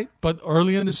tonight, but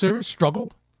early in the series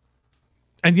struggled.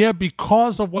 And yeah,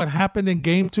 because of what happened in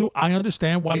Game 2, I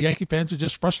understand why Yankee fans are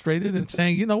just frustrated and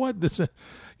saying, you know what, we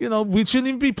shouldn't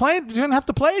even be playing. We shouldn't have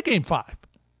to play a Game 5.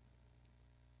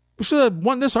 We should have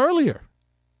won this earlier.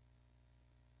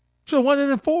 Should have won it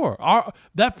in 4.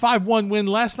 That 5-1 win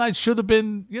last night should have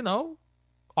been,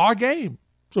 our game.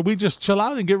 So we just chill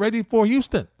out and get ready for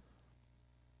Houston.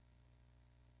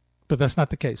 But that's not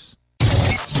the case.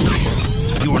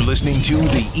 You're listening to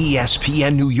the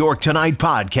ESPN New York Tonight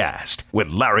podcast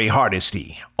with Larry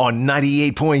Hardesty on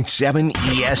 98.7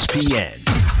 ESPN.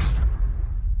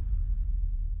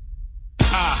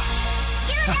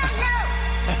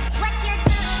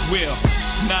 Will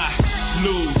not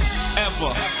lose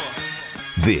ever.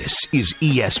 This is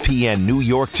ESPN New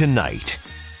York Tonight.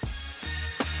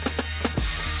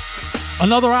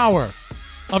 Another hour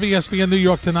of ESPN New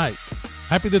York Tonight.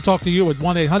 Happy to talk to you at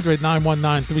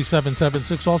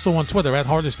 1-800-919-3776. Also on Twitter at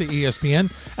Hardesty ESPN,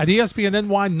 at ESPN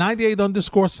NY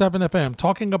 98_7 FM.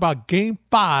 Talking about Game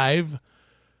 5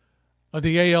 of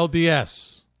the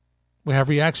ALDS. We have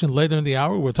reaction later in the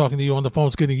hour. We're talking to you on the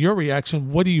phones, getting your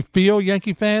reaction. What do you feel,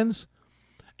 Yankee fans?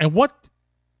 And what,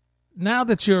 now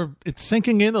that it's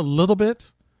sinking in a little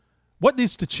bit, what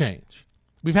needs to change?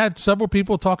 We've had several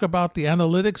people talk about the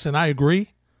analytics, and I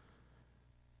agree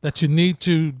that you need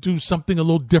to do something a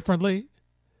little differently,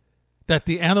 that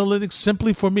the analytics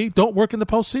simply, for me, don't work in the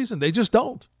postseason. They just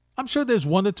don't. I'm sure there's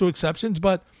 1 or 2 exceptions,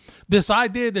 but this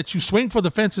idea that you swing for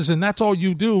the fences and that's all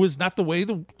you do is not the way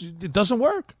it doesn't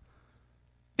work.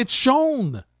 It's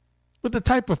shown with the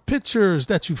type of pitchers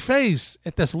that you face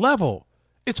at this level,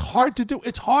 it's hard to do.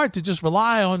 It's hard to just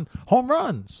rely on home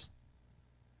runs.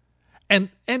 And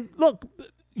look,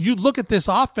 you look at this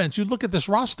offense, you look at this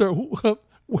roster,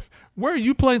 where are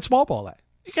you playing small ball at?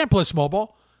 You can't play small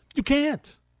ball. You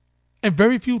can't. And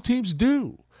very few teams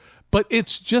do. But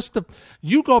it's just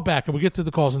you go back, and we'll get to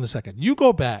the calls in a second. You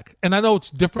go back, and I know it's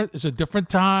different. It's a different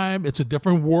time. It's a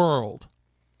different world.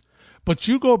 But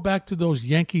you go back to those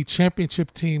Yankee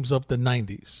championship teams of the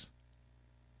 90s.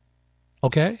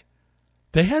 Okay?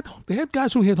 They had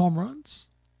guys who hit home runs.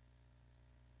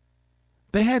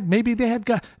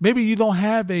 Maybe you don't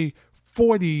have a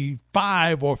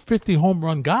 45 or 50 home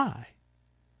run guy.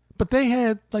 But they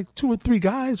had like 2 or 3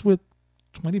 guys with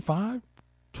 25,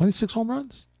 26 home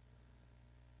runs.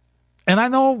 And I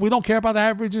know we don't care about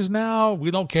averages now.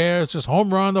 We don't care. It's just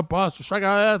home run, a bust,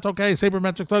 strikeout. That's okay.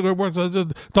 Sabermetric thug, it works.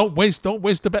 Don't waste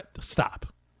the bet. Stop.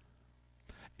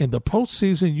 In the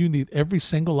postseason, you need every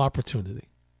single opportunity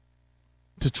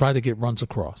to try to get runs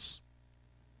across.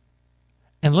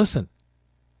 And listen,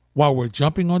 while we're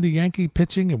jumping on the Yankee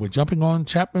pitching and we're jumping on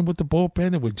Chapman with the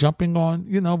bullpen and we're jumping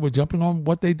on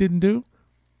what they didn't do,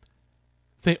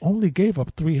 they only gave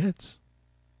up 3 hits.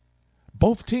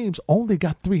 Both teams only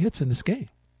got 3 hits in this game.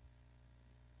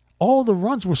 All the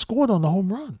runs were scored on the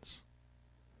home runs.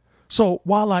 So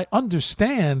while I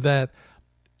understand that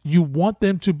you want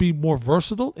them to be more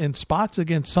versatile in spots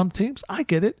against some teams, I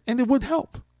get it, and it would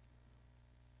help.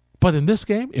 But in this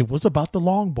game, it was about the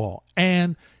long ball.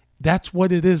 And that's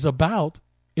what it is about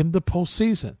in the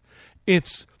postseason.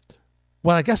 It's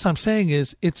what I guess I'm saying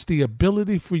is it's the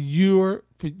ability for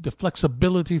the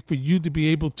flexibility for you to be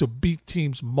able to beat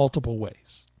teams multiple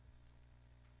ways.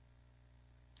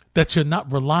 That you're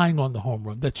not relying on the home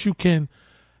run. That you can,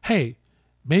 hey,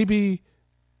 maybe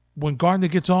when Gardner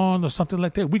gets on or something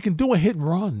like that, we can do a hit and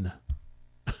run.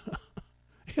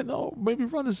 Maybe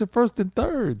runners at first and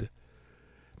third.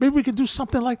 Maybe we could do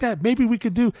something like that. Maybe we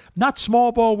could do not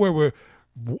small ball where we're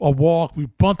a walk, we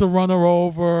bunt the runner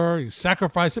over, you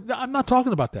sacrifice it. I'm not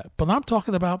talking about that. But I'm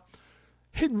talking about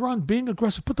hit and run, being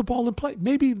aggressive, put the ball in play.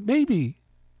 Maybe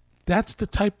that's the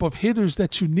type of hitters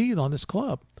that you need on this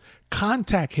club.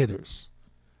 Contact hitters.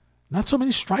 Not so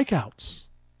many strikeouts.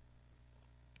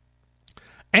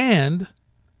 And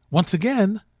once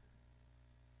again,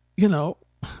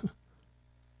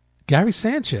 Gary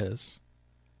Sanchez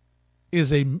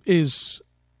is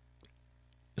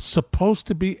supposed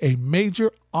to be a major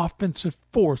offensive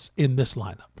force in this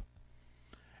lineup.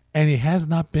 And he has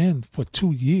not been for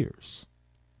 2 years.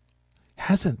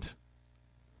 Hasn't.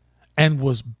 And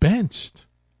was benched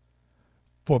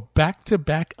for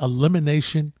back-to-back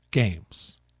elimination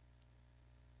games.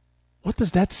 What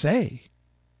does that say?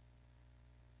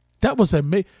 That was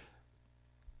Higgy's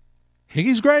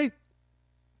great.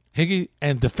 Higgy,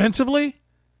 and defensively,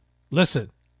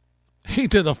 listen, he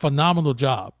did a phenomenal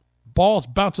job. Balls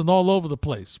bouncing all over the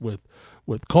place. With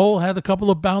Cole had a couple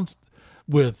of bounced.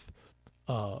 With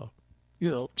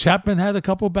Chapman had a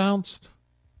couple bounced.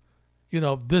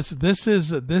 This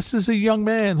is a young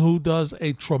man who does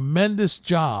a tremendous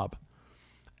job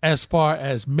as far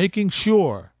as making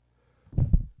sure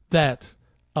that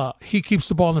he keeps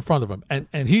the ball in front of him.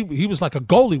 And he was like a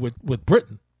goalie with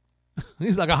Britain.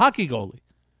 He's like a hockey goalie.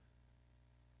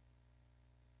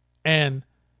 And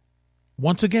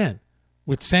once again,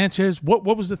 with Sanchez, what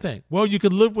was the thing? Well, you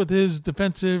could live with his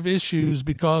defensive issues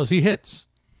because he hits.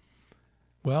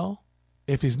 Well,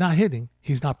 if he's not hitting,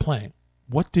 he's not playing.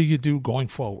 What do you do going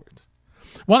forward?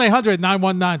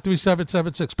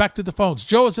 1-800-919-3776. Back to the phones.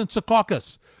 Joe is in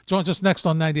Secaucus. Joins us next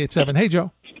on 98.7. Hey,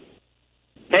 Joe.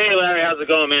 Hey, Larry. How's it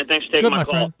going, man? Thanks for taking my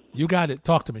call. Friend. You got it.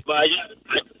 Talk to me. But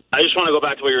I just want to go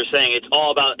back to what you were saying. It's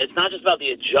not just about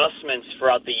the adjustments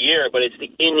throughout the year, but it's the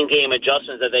in-game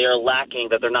adjustments that they are lacking,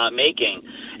 that they're not making.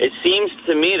 It seems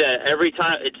to me that every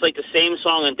time it's like the same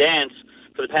song and dance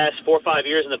for the past 4 or 5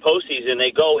 years in the postseason.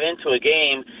 They go into a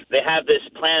game, they have this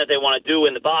plan that they want to do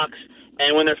in the box,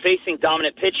 and when they're facing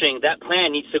dominant pitching, that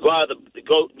plan needs to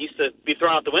needs to be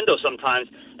thrown out the window sometimes,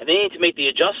 and they need to make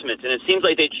the adjustments. And it seems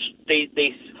like they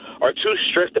are too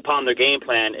strict upon their game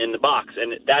plan in the box,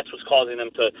 and that's what's causing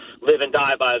them to live and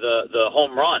die by the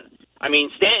home run. I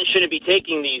mean, Stanton shouldn't be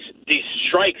taking these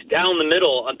strikes down the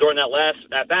middle during that last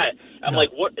at bat. I'm like,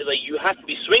 what? Like, you have to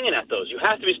be swinging at those. You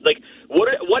have to be like,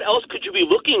 what else could you be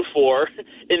looking for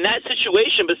in that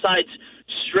situation besides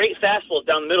straight fastballs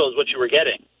down the middle is what you were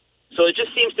getting. So it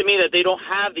just seems to me that they don't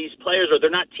have these players, or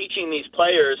they're not teaching these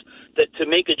players that to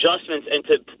make adjustments and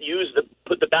to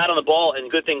put the bat on the ball, and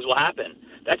good things will happen.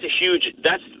 that's a huge.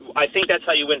 I think that's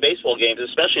how you win baseball games,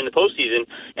 especially in the postseason.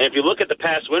 And if you look at the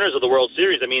past winners of the World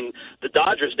Series, I mean, the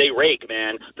Dodgers, they rake,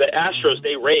 man. The Astros,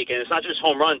 they rake, and it's not just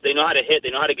home runs. They know how to hit.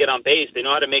 They know how to get on base. They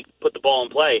know how to put the ball in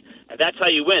play, and that's how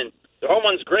you win. The home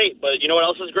run's great, but you know what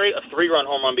else is great? A 3-run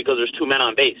home run because there's 2 men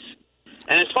on base.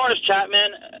 And as far as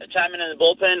Chapman in the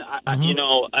bullpen, I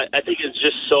think it's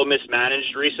just so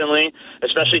mismanaged recently,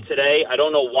 especially today. I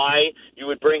don't know why you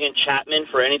would bring in Chapman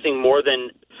for anything more than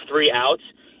 3 outs.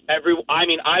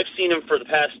 I've seen him for the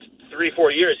past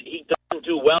 3-4 years. He doesn't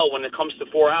do well when it comes to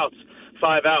 4 outs,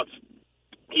 5 outs.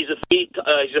 He's a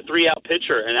 3-out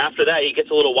pitcher, and after that he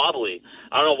gets a little wobbly.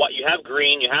 I don't know what you have.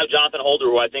 Green, you have Jonathan Holder,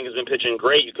 who I think has been pitching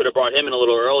great. You could have brought him in a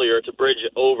little earlier to bridge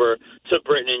over to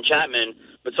Britton and Chapman.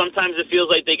 But sometimes it feels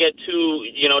like they get too,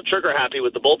 trigger happy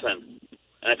with the bullpen,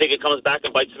 and I think it comes back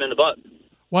and bites them in the butt.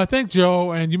 Well, I think,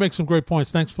 Joe, and you make some great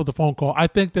points. Thanks for the phone call. I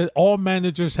think that all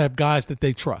managers have guys that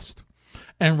they trust.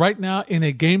 And right now, in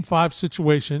a Game 5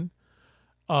 situation,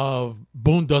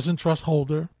 Boone doesn't trust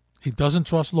Holder. He doesn't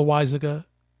trust Loaizaga.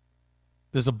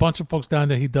 There's a bunch of folks down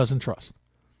there he doesn't trust.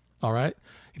 All right?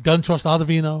 He doesn't trust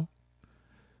Ottavino.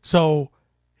 So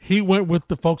he went with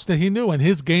the folks that he knew, and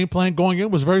his game plan going in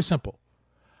was very simple.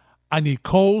 I need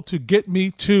Cole to get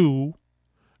me to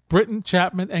Britton,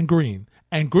 Chapman, and Green.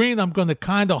 And Green, I'm going to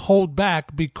kind of hold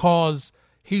back because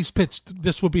he's pitched.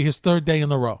 This will be his 3rd day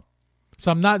in a row.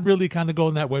 So I'm not really kind of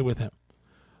going that way with him.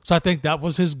 So I think that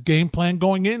was his game plan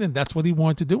going in, and that's what he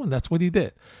wanted to do, and that's what he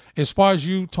did. As far as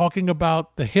you talking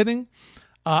about the hitting,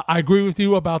 I agree with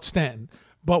you about Stanton.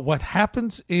 But what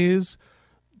happens is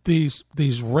these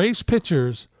race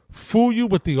pitchers fool you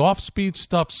with the off-speed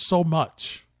stuff so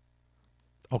much,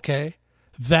 okay,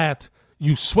 that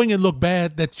you swing and look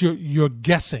bad that you're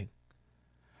guessing.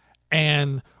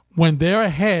 And when they're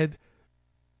ahead,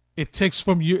 it takes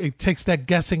that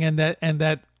guessing and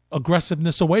that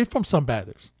aggressiveness away from some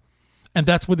batters. And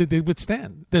that's what it did with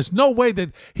Stanton. There's no way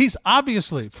that he's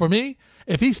obviously, for me,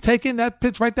 if he's taking that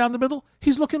pitch right down the middle,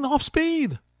 he's looking off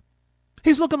speed.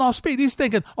 He's looking off speed. He's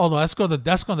thinking, oh no, that's going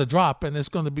to drop, and it's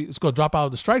going to drop out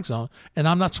of the strike zone, and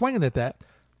I'm not swinging at that.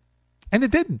 And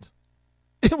it didn't.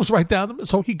 It was right down the middle.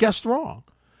 So he guessed wrong.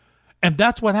 And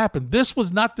that's what happened. This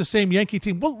was not the same Yankee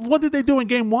team. What did they do in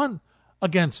Game 1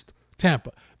 against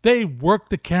Tampa? They worked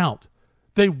the count.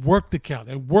 They worked the count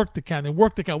and worked the count and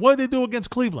worked the count. What did they do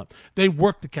against Cleveland? They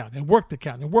worked the count and worked the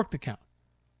count and worked the count.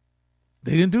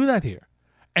 They didn't do that here.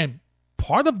 And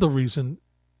part of the reason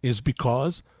is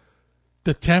because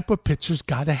the Tampa pitchers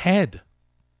got ahead.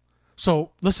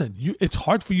 So, listen, it's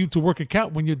hard for you to work a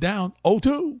count when you're down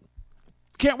 0-2.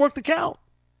 Can't work the count.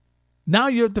 Now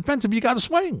you're defensive. You got to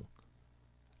swing.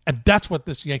 And that's what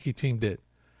this Yankee team did.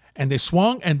 And they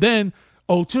swung, and then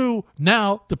 0-2,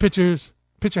 now the pitcher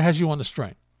has you on the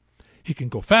string. He can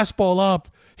go fastball up.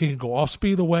 He can go off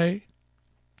speed away.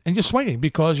 And you're swinging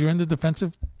because you're in the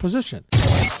defensive position.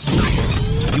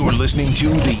 You're listening to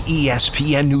the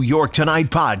ESPN New York Tonight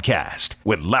podcast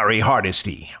with Larry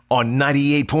Hardesty on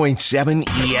 98.7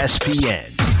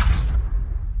 ESPN.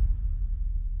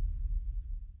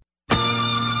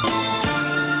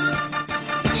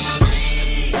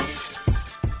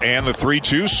 And the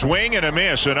 3-2 swing and a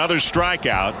miss. Another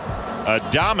strikeout.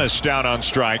 Adames down on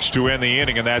strikes to end the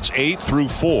inning, and that's 8 through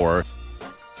 4.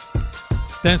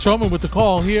 Dan Shulman with the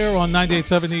call here on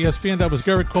 98.7 ESPN. That was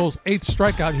Garrett Cole's 8th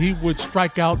strikeout. He would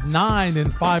strike out 9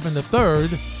 and 5 in the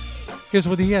 3rd. Here's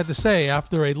what he had to say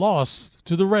after a loss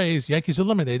to the Rays. Yankees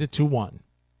eliminated 2-1.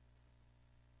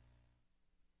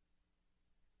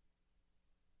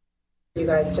 You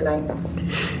guys tonight?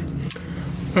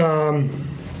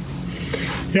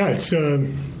 Yeah, it's a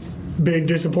big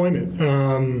disappointment.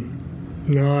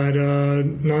 Not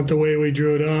the way we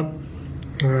drew it up.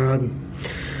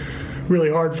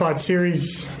 Really hard-fought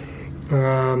series.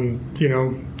 That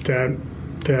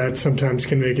sometimes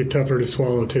can make it tougher to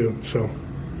swallow too. So.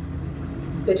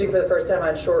 Pitching for the first time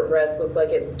on short rest looked like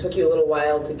it took you a little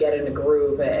while to get in a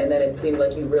groove, and then it seemed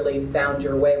like you really found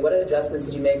your way. What adjustments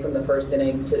did you make from the first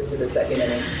inning to the second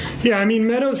inning? Yeah, I mean,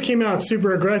 Meadows came out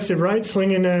super aggressive, right?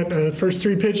 Swinging at the first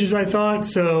 3 pitches, I thought.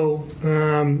 So,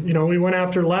 we went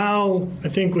after Lau, I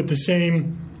think, with the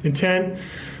same intent.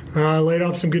 Laid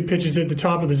off some good pitches at the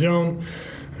top of the zone.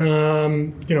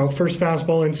 First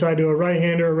fastball inside to a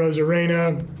right-hander,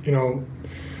 Rosarena,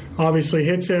 obviously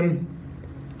hits him.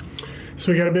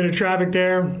 So we got a bit of traffic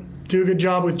there. Do a good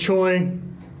job with Choi.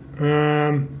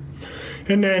 And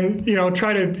then,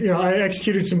 I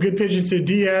executed some good pitches to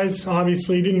Diaz.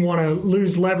 Obviously didn't want to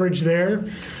lose leverage there.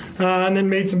 And then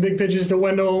made some big pitches to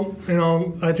Wendell.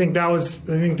 I think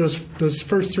those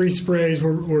first 3 sprays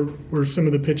were some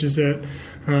of the pitches that,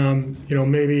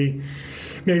 maybe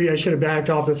maybe I should have backed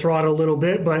off the throttle a little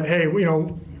bit. But hey,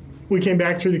 we came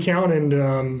back through the count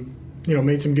and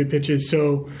made some good pitches.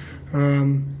 So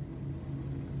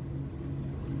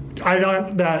I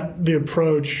thought that the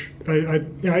approach,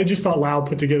 I just thought Lau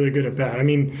put together a good at bat. I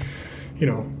mean,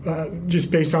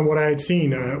 just based on what I had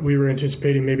seen, we were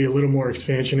anticipating maybe a little more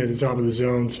expansion at the top of the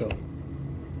zone. So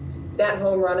that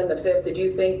home run in the fifth, did you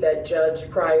think that Judge,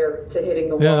 prior to hitting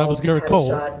the wall, that was Garrett had Cole. a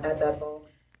shot at that ball?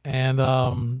 And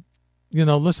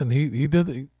listen, he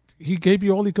gave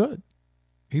you all he could.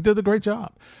 He did a great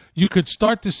job. You could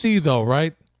start to see, though,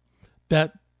 right,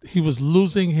 that he was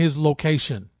losing his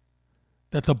location,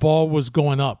 that the ball was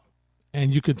going up.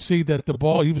 And you could see that the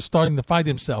ball, he was starting to fight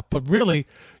himself. But really,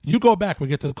 you go back, we'll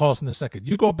get to the calls in a second.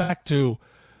 You go back to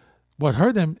what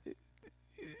hurt him,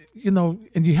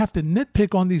 and you have to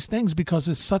nitpick on these things because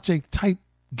it's such a tight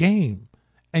game.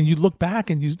 And you look back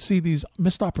and you see these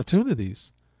missed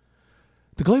opportunities.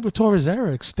 The Gleyber Torres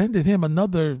era extended him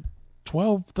another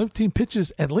 12, 13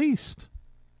 pitches at least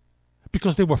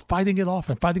because they were fighting it off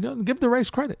and fighting it. And give the Rays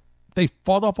credit. They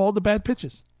fought off all the bad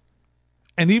pitches.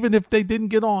 And even if they didn't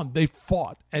get on, they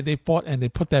fought and they put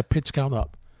that pitch count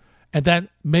up. And that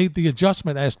made the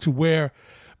adjustment as to where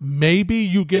maybe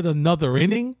you get another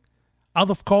inning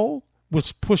out of Cole,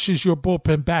 which pushes your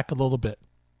bullpen back a little bit.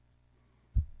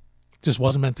 Just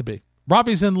wasn't meant to be.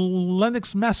 Robbie's in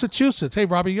Lenox, Massachusetts. Hey,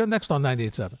 Robbie, you're next on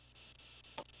 98.7.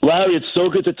 Larry, it's so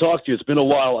good to talk to you. It's been a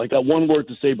while. I got one word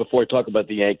to say before I talk about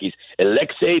the Yankees.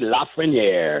 Alexei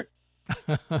Lafreniere.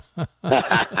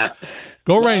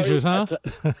 Go Rangers, huh?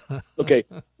 Okay,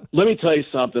 let me tell you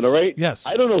something, all right? Yes.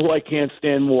 I don't know who I can't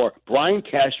stand more, Brian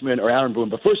Cashman or Aaron Boone.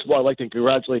 But first of all, I'd like to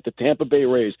congratulate the Tampa Bay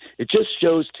Rays. It just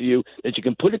shows to you that you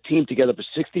can put a team together for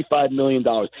 $65 million.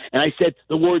 And I said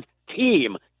the word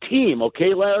team,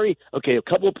 okay, Larry? Okay, a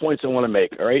couple of points I want to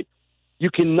make, all right? You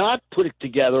cannot put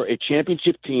together a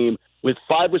championship team with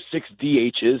 5 or 6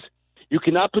 DHs. You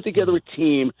cannot put together a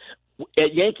team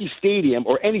at Yankee Stadium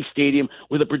or any stadium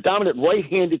with a predominant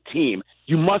right-handed team.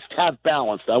 You must have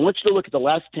balance. Now, I want you to look at the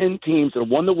last 10 teams that have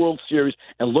won the World Series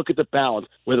and look at the balance.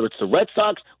 Whether it's the Red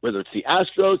Sox, whether it's the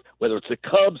Astros, whether it's the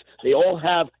Cubs, they all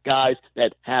have guys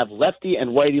that have lefty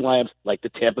and righty lineups like the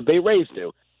Tampa Bay Rays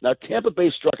do. Now, Tampa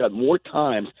Bay struck out more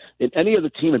times than any other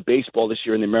team in baseball this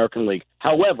year in the American League.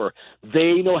 However,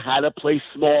 they know how to play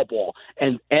small ball.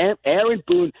 And Aaron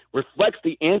Boone reflects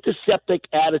the antiseptic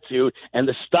attitude and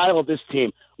the style of this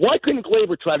team. Why couldn't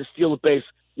Gleyber try to steal a base?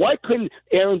 Why couldn't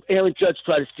Aaron Judge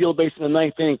try to steal a base in the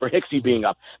ninth inning for Hicksy being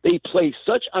up? They play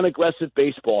such unaggressive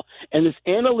baseball. And this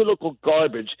analytical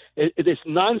garbage, this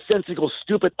nonsensical,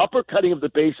 stupid uppercutting of the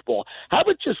baseball, how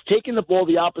about just taking the ball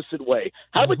the opposite way?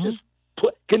 How about just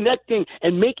connecting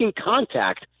and making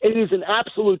contact? It is an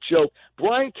absolute joke.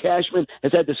 Brian Cashman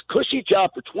has had this cushy job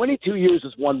for 22 years,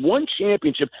 has won 1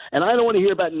 championship, and I don't want to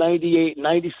hear about 98,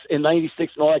 90, and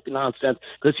 96 and all that nonsense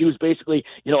because he was basically,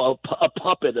 a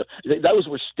puppet. Those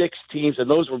were Sticks teams, and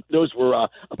those were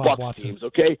Bucks teams,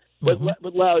 okay? But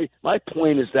Larry, my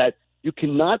point is that you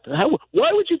cannot.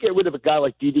 Why would you get rid of a guy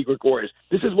like Didi Gregorius?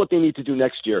 This is what they need to do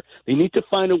next year. They need to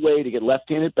find a way to get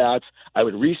left-handed bats. I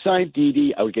would re-sign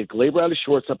Didi. I would get Gleyber out of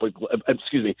shortstop. Get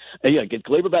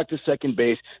Gleyber back to second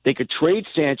base. They could trade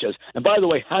Sanchez. And by the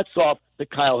way, hats off to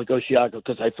Kyle Higoshiaga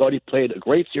because I thought he played a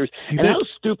great series. How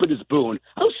stupid is Boone?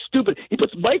 How stupid? He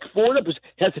puts Mike Ford up.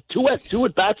 Has two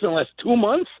at bats in the last 2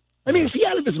 months. I mean, is he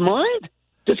out of his mind?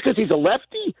 Just because he's a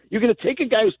lefty, you're going to take a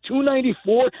guy who's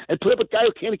 294 and put up a guy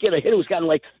who can't get a hit who's gotten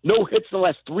no hits in the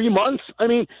last 3 months? I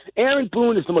mean, Aaron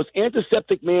Boone is the most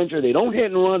antiseptic manager. They don't hit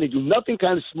and run. They do nothing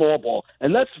kind of small ball.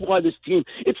 And that's why this team,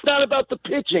 it's not about the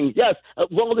pitching. Yes,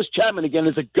 Aroldis Chapman, again,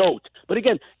 is a GOAT. But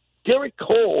again, Garrett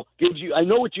Cole gives you, I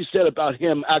know what you said about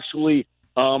him actually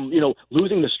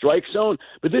losing the strike zone,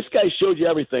 but this guy showed you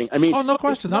everything. I mean, no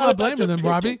question. I'm not blaming him,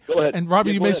 Robbie. Go ahead. And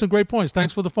Robbie, you made some great points.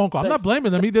 Thanks for the phone call. I'm not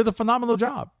blaming him. He did a phenomenal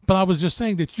job. But I was just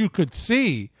saying that you could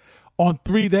see on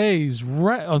 3 days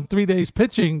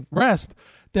pitching rest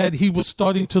that he was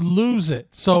starting to lose it.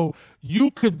 So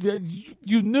you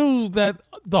knew that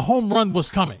the home run was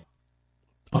coming.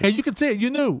 Okay, you could see it. You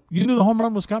knew the home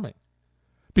run was coming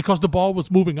because the ball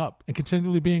was moving up and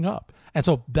continually being up. And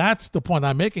so that's the point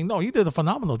I'm making. No, he did a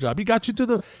phenomenal job. He got you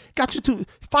to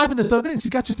 5 in the third innings. He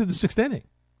got you to the 6th inning.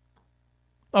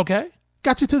 Okay?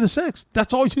 Got you to the 6th.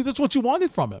 That's what you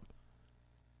wanted from him.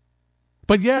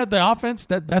 But yeah, the offense,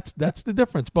 that's the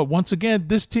difference. But once again,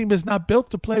 this team is not built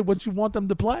to play what you want them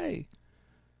to play.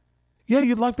 Yeah,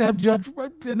 you'd like to have Judge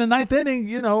in the 9th inning,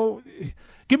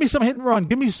 give me some hit and run.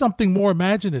 Give me something more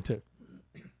imaginative.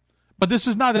 But this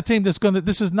is not a team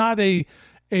this is not a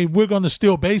we're going to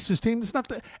steal bases team. It's not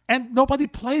and nobody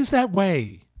plays that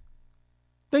way.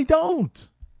 They don't.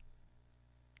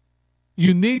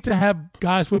 You need to have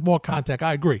guys with more contact.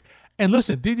 I agree. And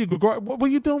listen, DJ Gregorius, what are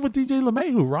you doing with DJ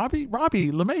LeMahieu? Robbie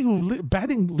LeMahieu,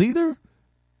 batting leader,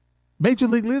 major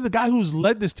league leader, the guy who's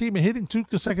led this team in hitting 2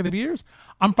 consecutive years.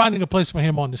 I'm finding a place for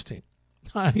him on this team.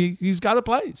 He's got a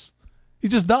place. He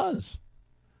just does.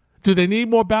 Do they need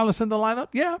more balance in the lineup?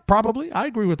 Yeah, probably. I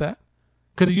agree with that.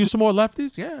 Could they use some more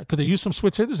lefties? Yeah. Could they use some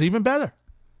switch hitters? Even better.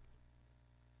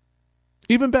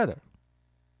 Even better.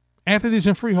 Anthony's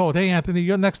in Freehold. Hey, Anthony,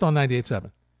 you're next on 98.7.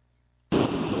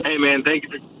 Hey, man, thank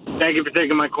you for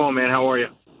taking my call, man. How are you?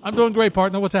 I'm doing great,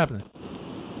 partner. What's happening?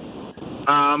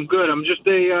 I'm good. I'm just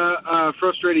a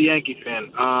frustrated Yankee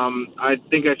fan. I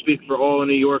think I speak for all of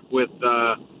New York with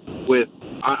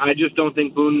I just don't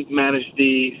think Boone managed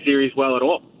the series well at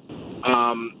all.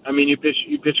 I mean, you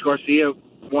pitch Garcia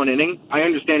 1 inning. I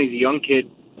understand he's a young kid.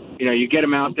 You know, you get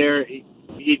him out there.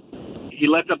 He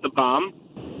lets up the bomb,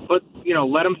 but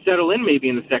let him settle in maybe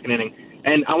in the 2nd inning.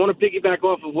 And I want to piggyback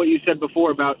off of what you said before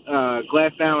about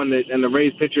Glasnow and the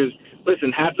Rays pitchers.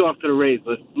 Listen, hats off to the Rays.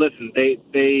 Listen, they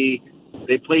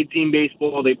played team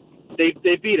baseball. They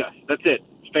beat us. That's it.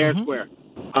 It's fair and square.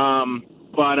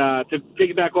 But to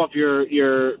piggyback off your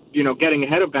getting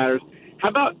ahead of batters, how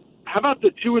about the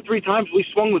 2 or 3 times we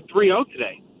swung with 3-0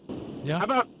 today? Yeah. How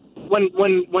about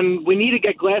when we need to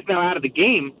get Glasnow out of the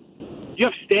game, you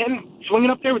have Stanton swinging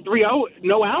up there with 3-0,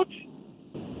 no outs?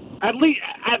 At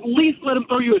least let him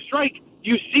throw you a strike.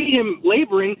 You see him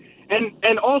laboring,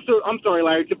 and also, I'm sorry,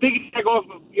 Larry, to piggyback off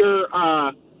of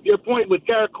your point with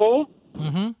Garrett Cole,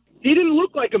 he didn't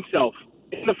look like himself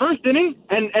in the 1st inning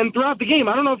and throughout the game.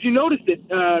 I don't know if you noticed it.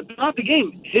 Throughout the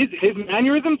game, his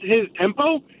mannerisms, his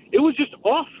tempo, it was just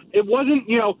off. It wasn't,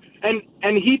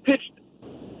 and he pitched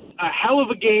a hell of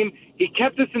a game. He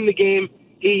kept us in the game.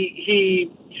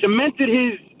 He cemented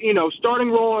his,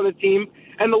 starting role on the team.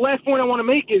 And the last point I want to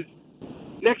make is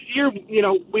next year,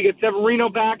 we get Severino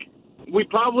back. We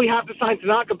probably have to sign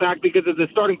Tanaka back because of the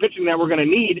starting pitching that we're going to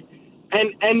need.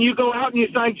 And you go out and you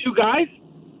sign 2 guys.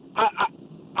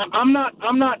 I'm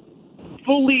not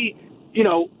fully,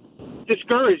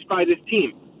 discouraged by this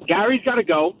team. Gary's got to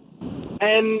go.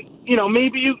 And,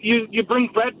 maybe you bring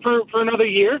Brett for another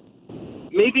year.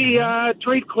 Maybe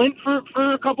trade Clint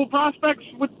for a couple prospects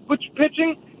with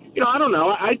pitching. I don't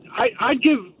know. I'd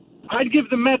give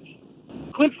the Mets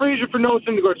Clint Frazier for Noah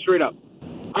Syndergaard straight up.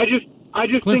 I just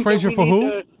Clint think Frazier for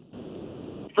who?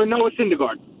 For Noah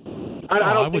Syndergaard.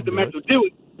 I don't think the Mets would do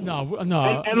it. No.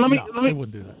 And let me they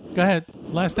wouldn't do that. Go ahead.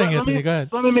 Last thing, Anthony. Go ahead.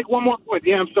 Let me make one more point.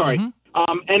 Yeah, I'm sorry.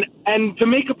 And to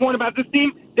make a point about this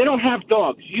team, they don't have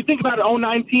dogs. You think about an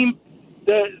 09 team,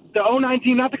 the 09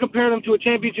 team, not to compare them to a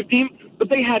championship team, but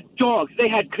they had dogs. They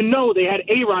had Cano, they had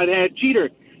A-Rod, they had Jeter.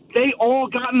 They all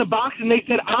got in the box and they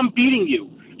said, I'm beating you.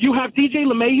 You have DJ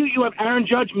LeMahieu, you have Aaron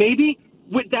Judge maybe,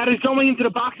 that is going into the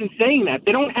box and saying that.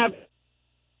 They don't have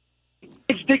 –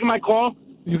 thanks for taking my call.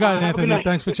 You got it, Anthony.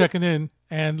 Thanks for checking in.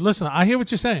 And listen, I hear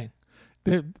what you're saying.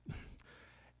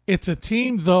 It's a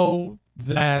team, though,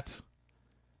 that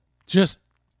just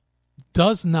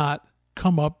does not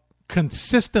come up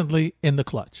consistently in the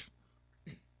clutch.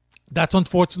 That's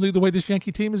unfortunately the way this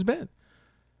Yankee team has been.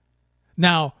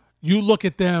 Now, you look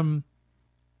at them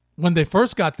when they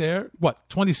first got there,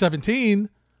 2017,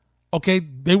 okay,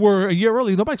 they were a year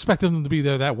early. Nobody expected them to be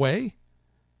there that way.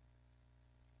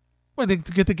 When they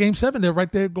get to Game 7, they're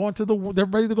right there they're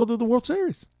ready to go to the World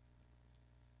Series.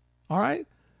 All right?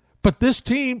 But this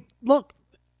team, look,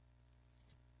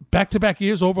 back-to-back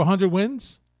years, over 100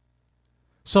 wins.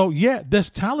 So, yeah, there's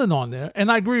talent on there.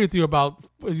 And I agree with you about,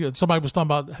 somebody was talking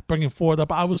about bringing Ford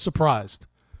up. I was surprised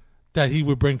that he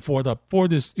would bring Ford up.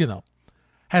 Ford is,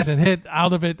 hasn't hit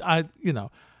out of it. I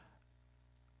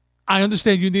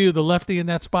understand you needed a lefty in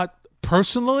that spot.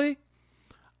 Personally,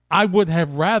 I would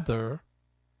have rather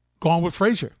gone with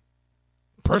Frazier.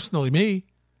 Personally, me,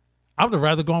 I would have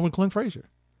rather gone with Clint Frazier.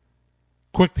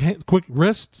 Quick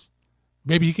wrists.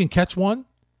 Maybe he can catch one.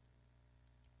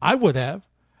 I would have.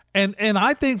 And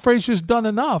I think Frazier's done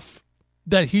enough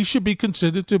that he should be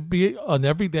considered to be an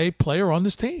everyday player on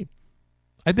this team.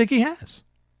 I think he has.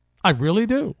 I really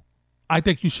do. I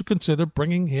think you should consider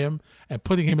bringing him and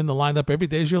putting him in the lineup every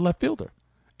day as your left fielder.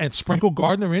 And sprinkle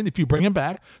Gardner in. If you bring him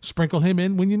back, sprinkle him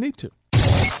in when you need to.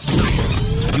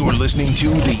 You're listening to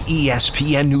the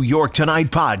ESPN New York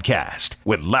Tonight podcast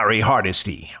with Larry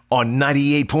Hardesty on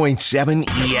 98.7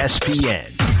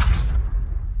 ESPN.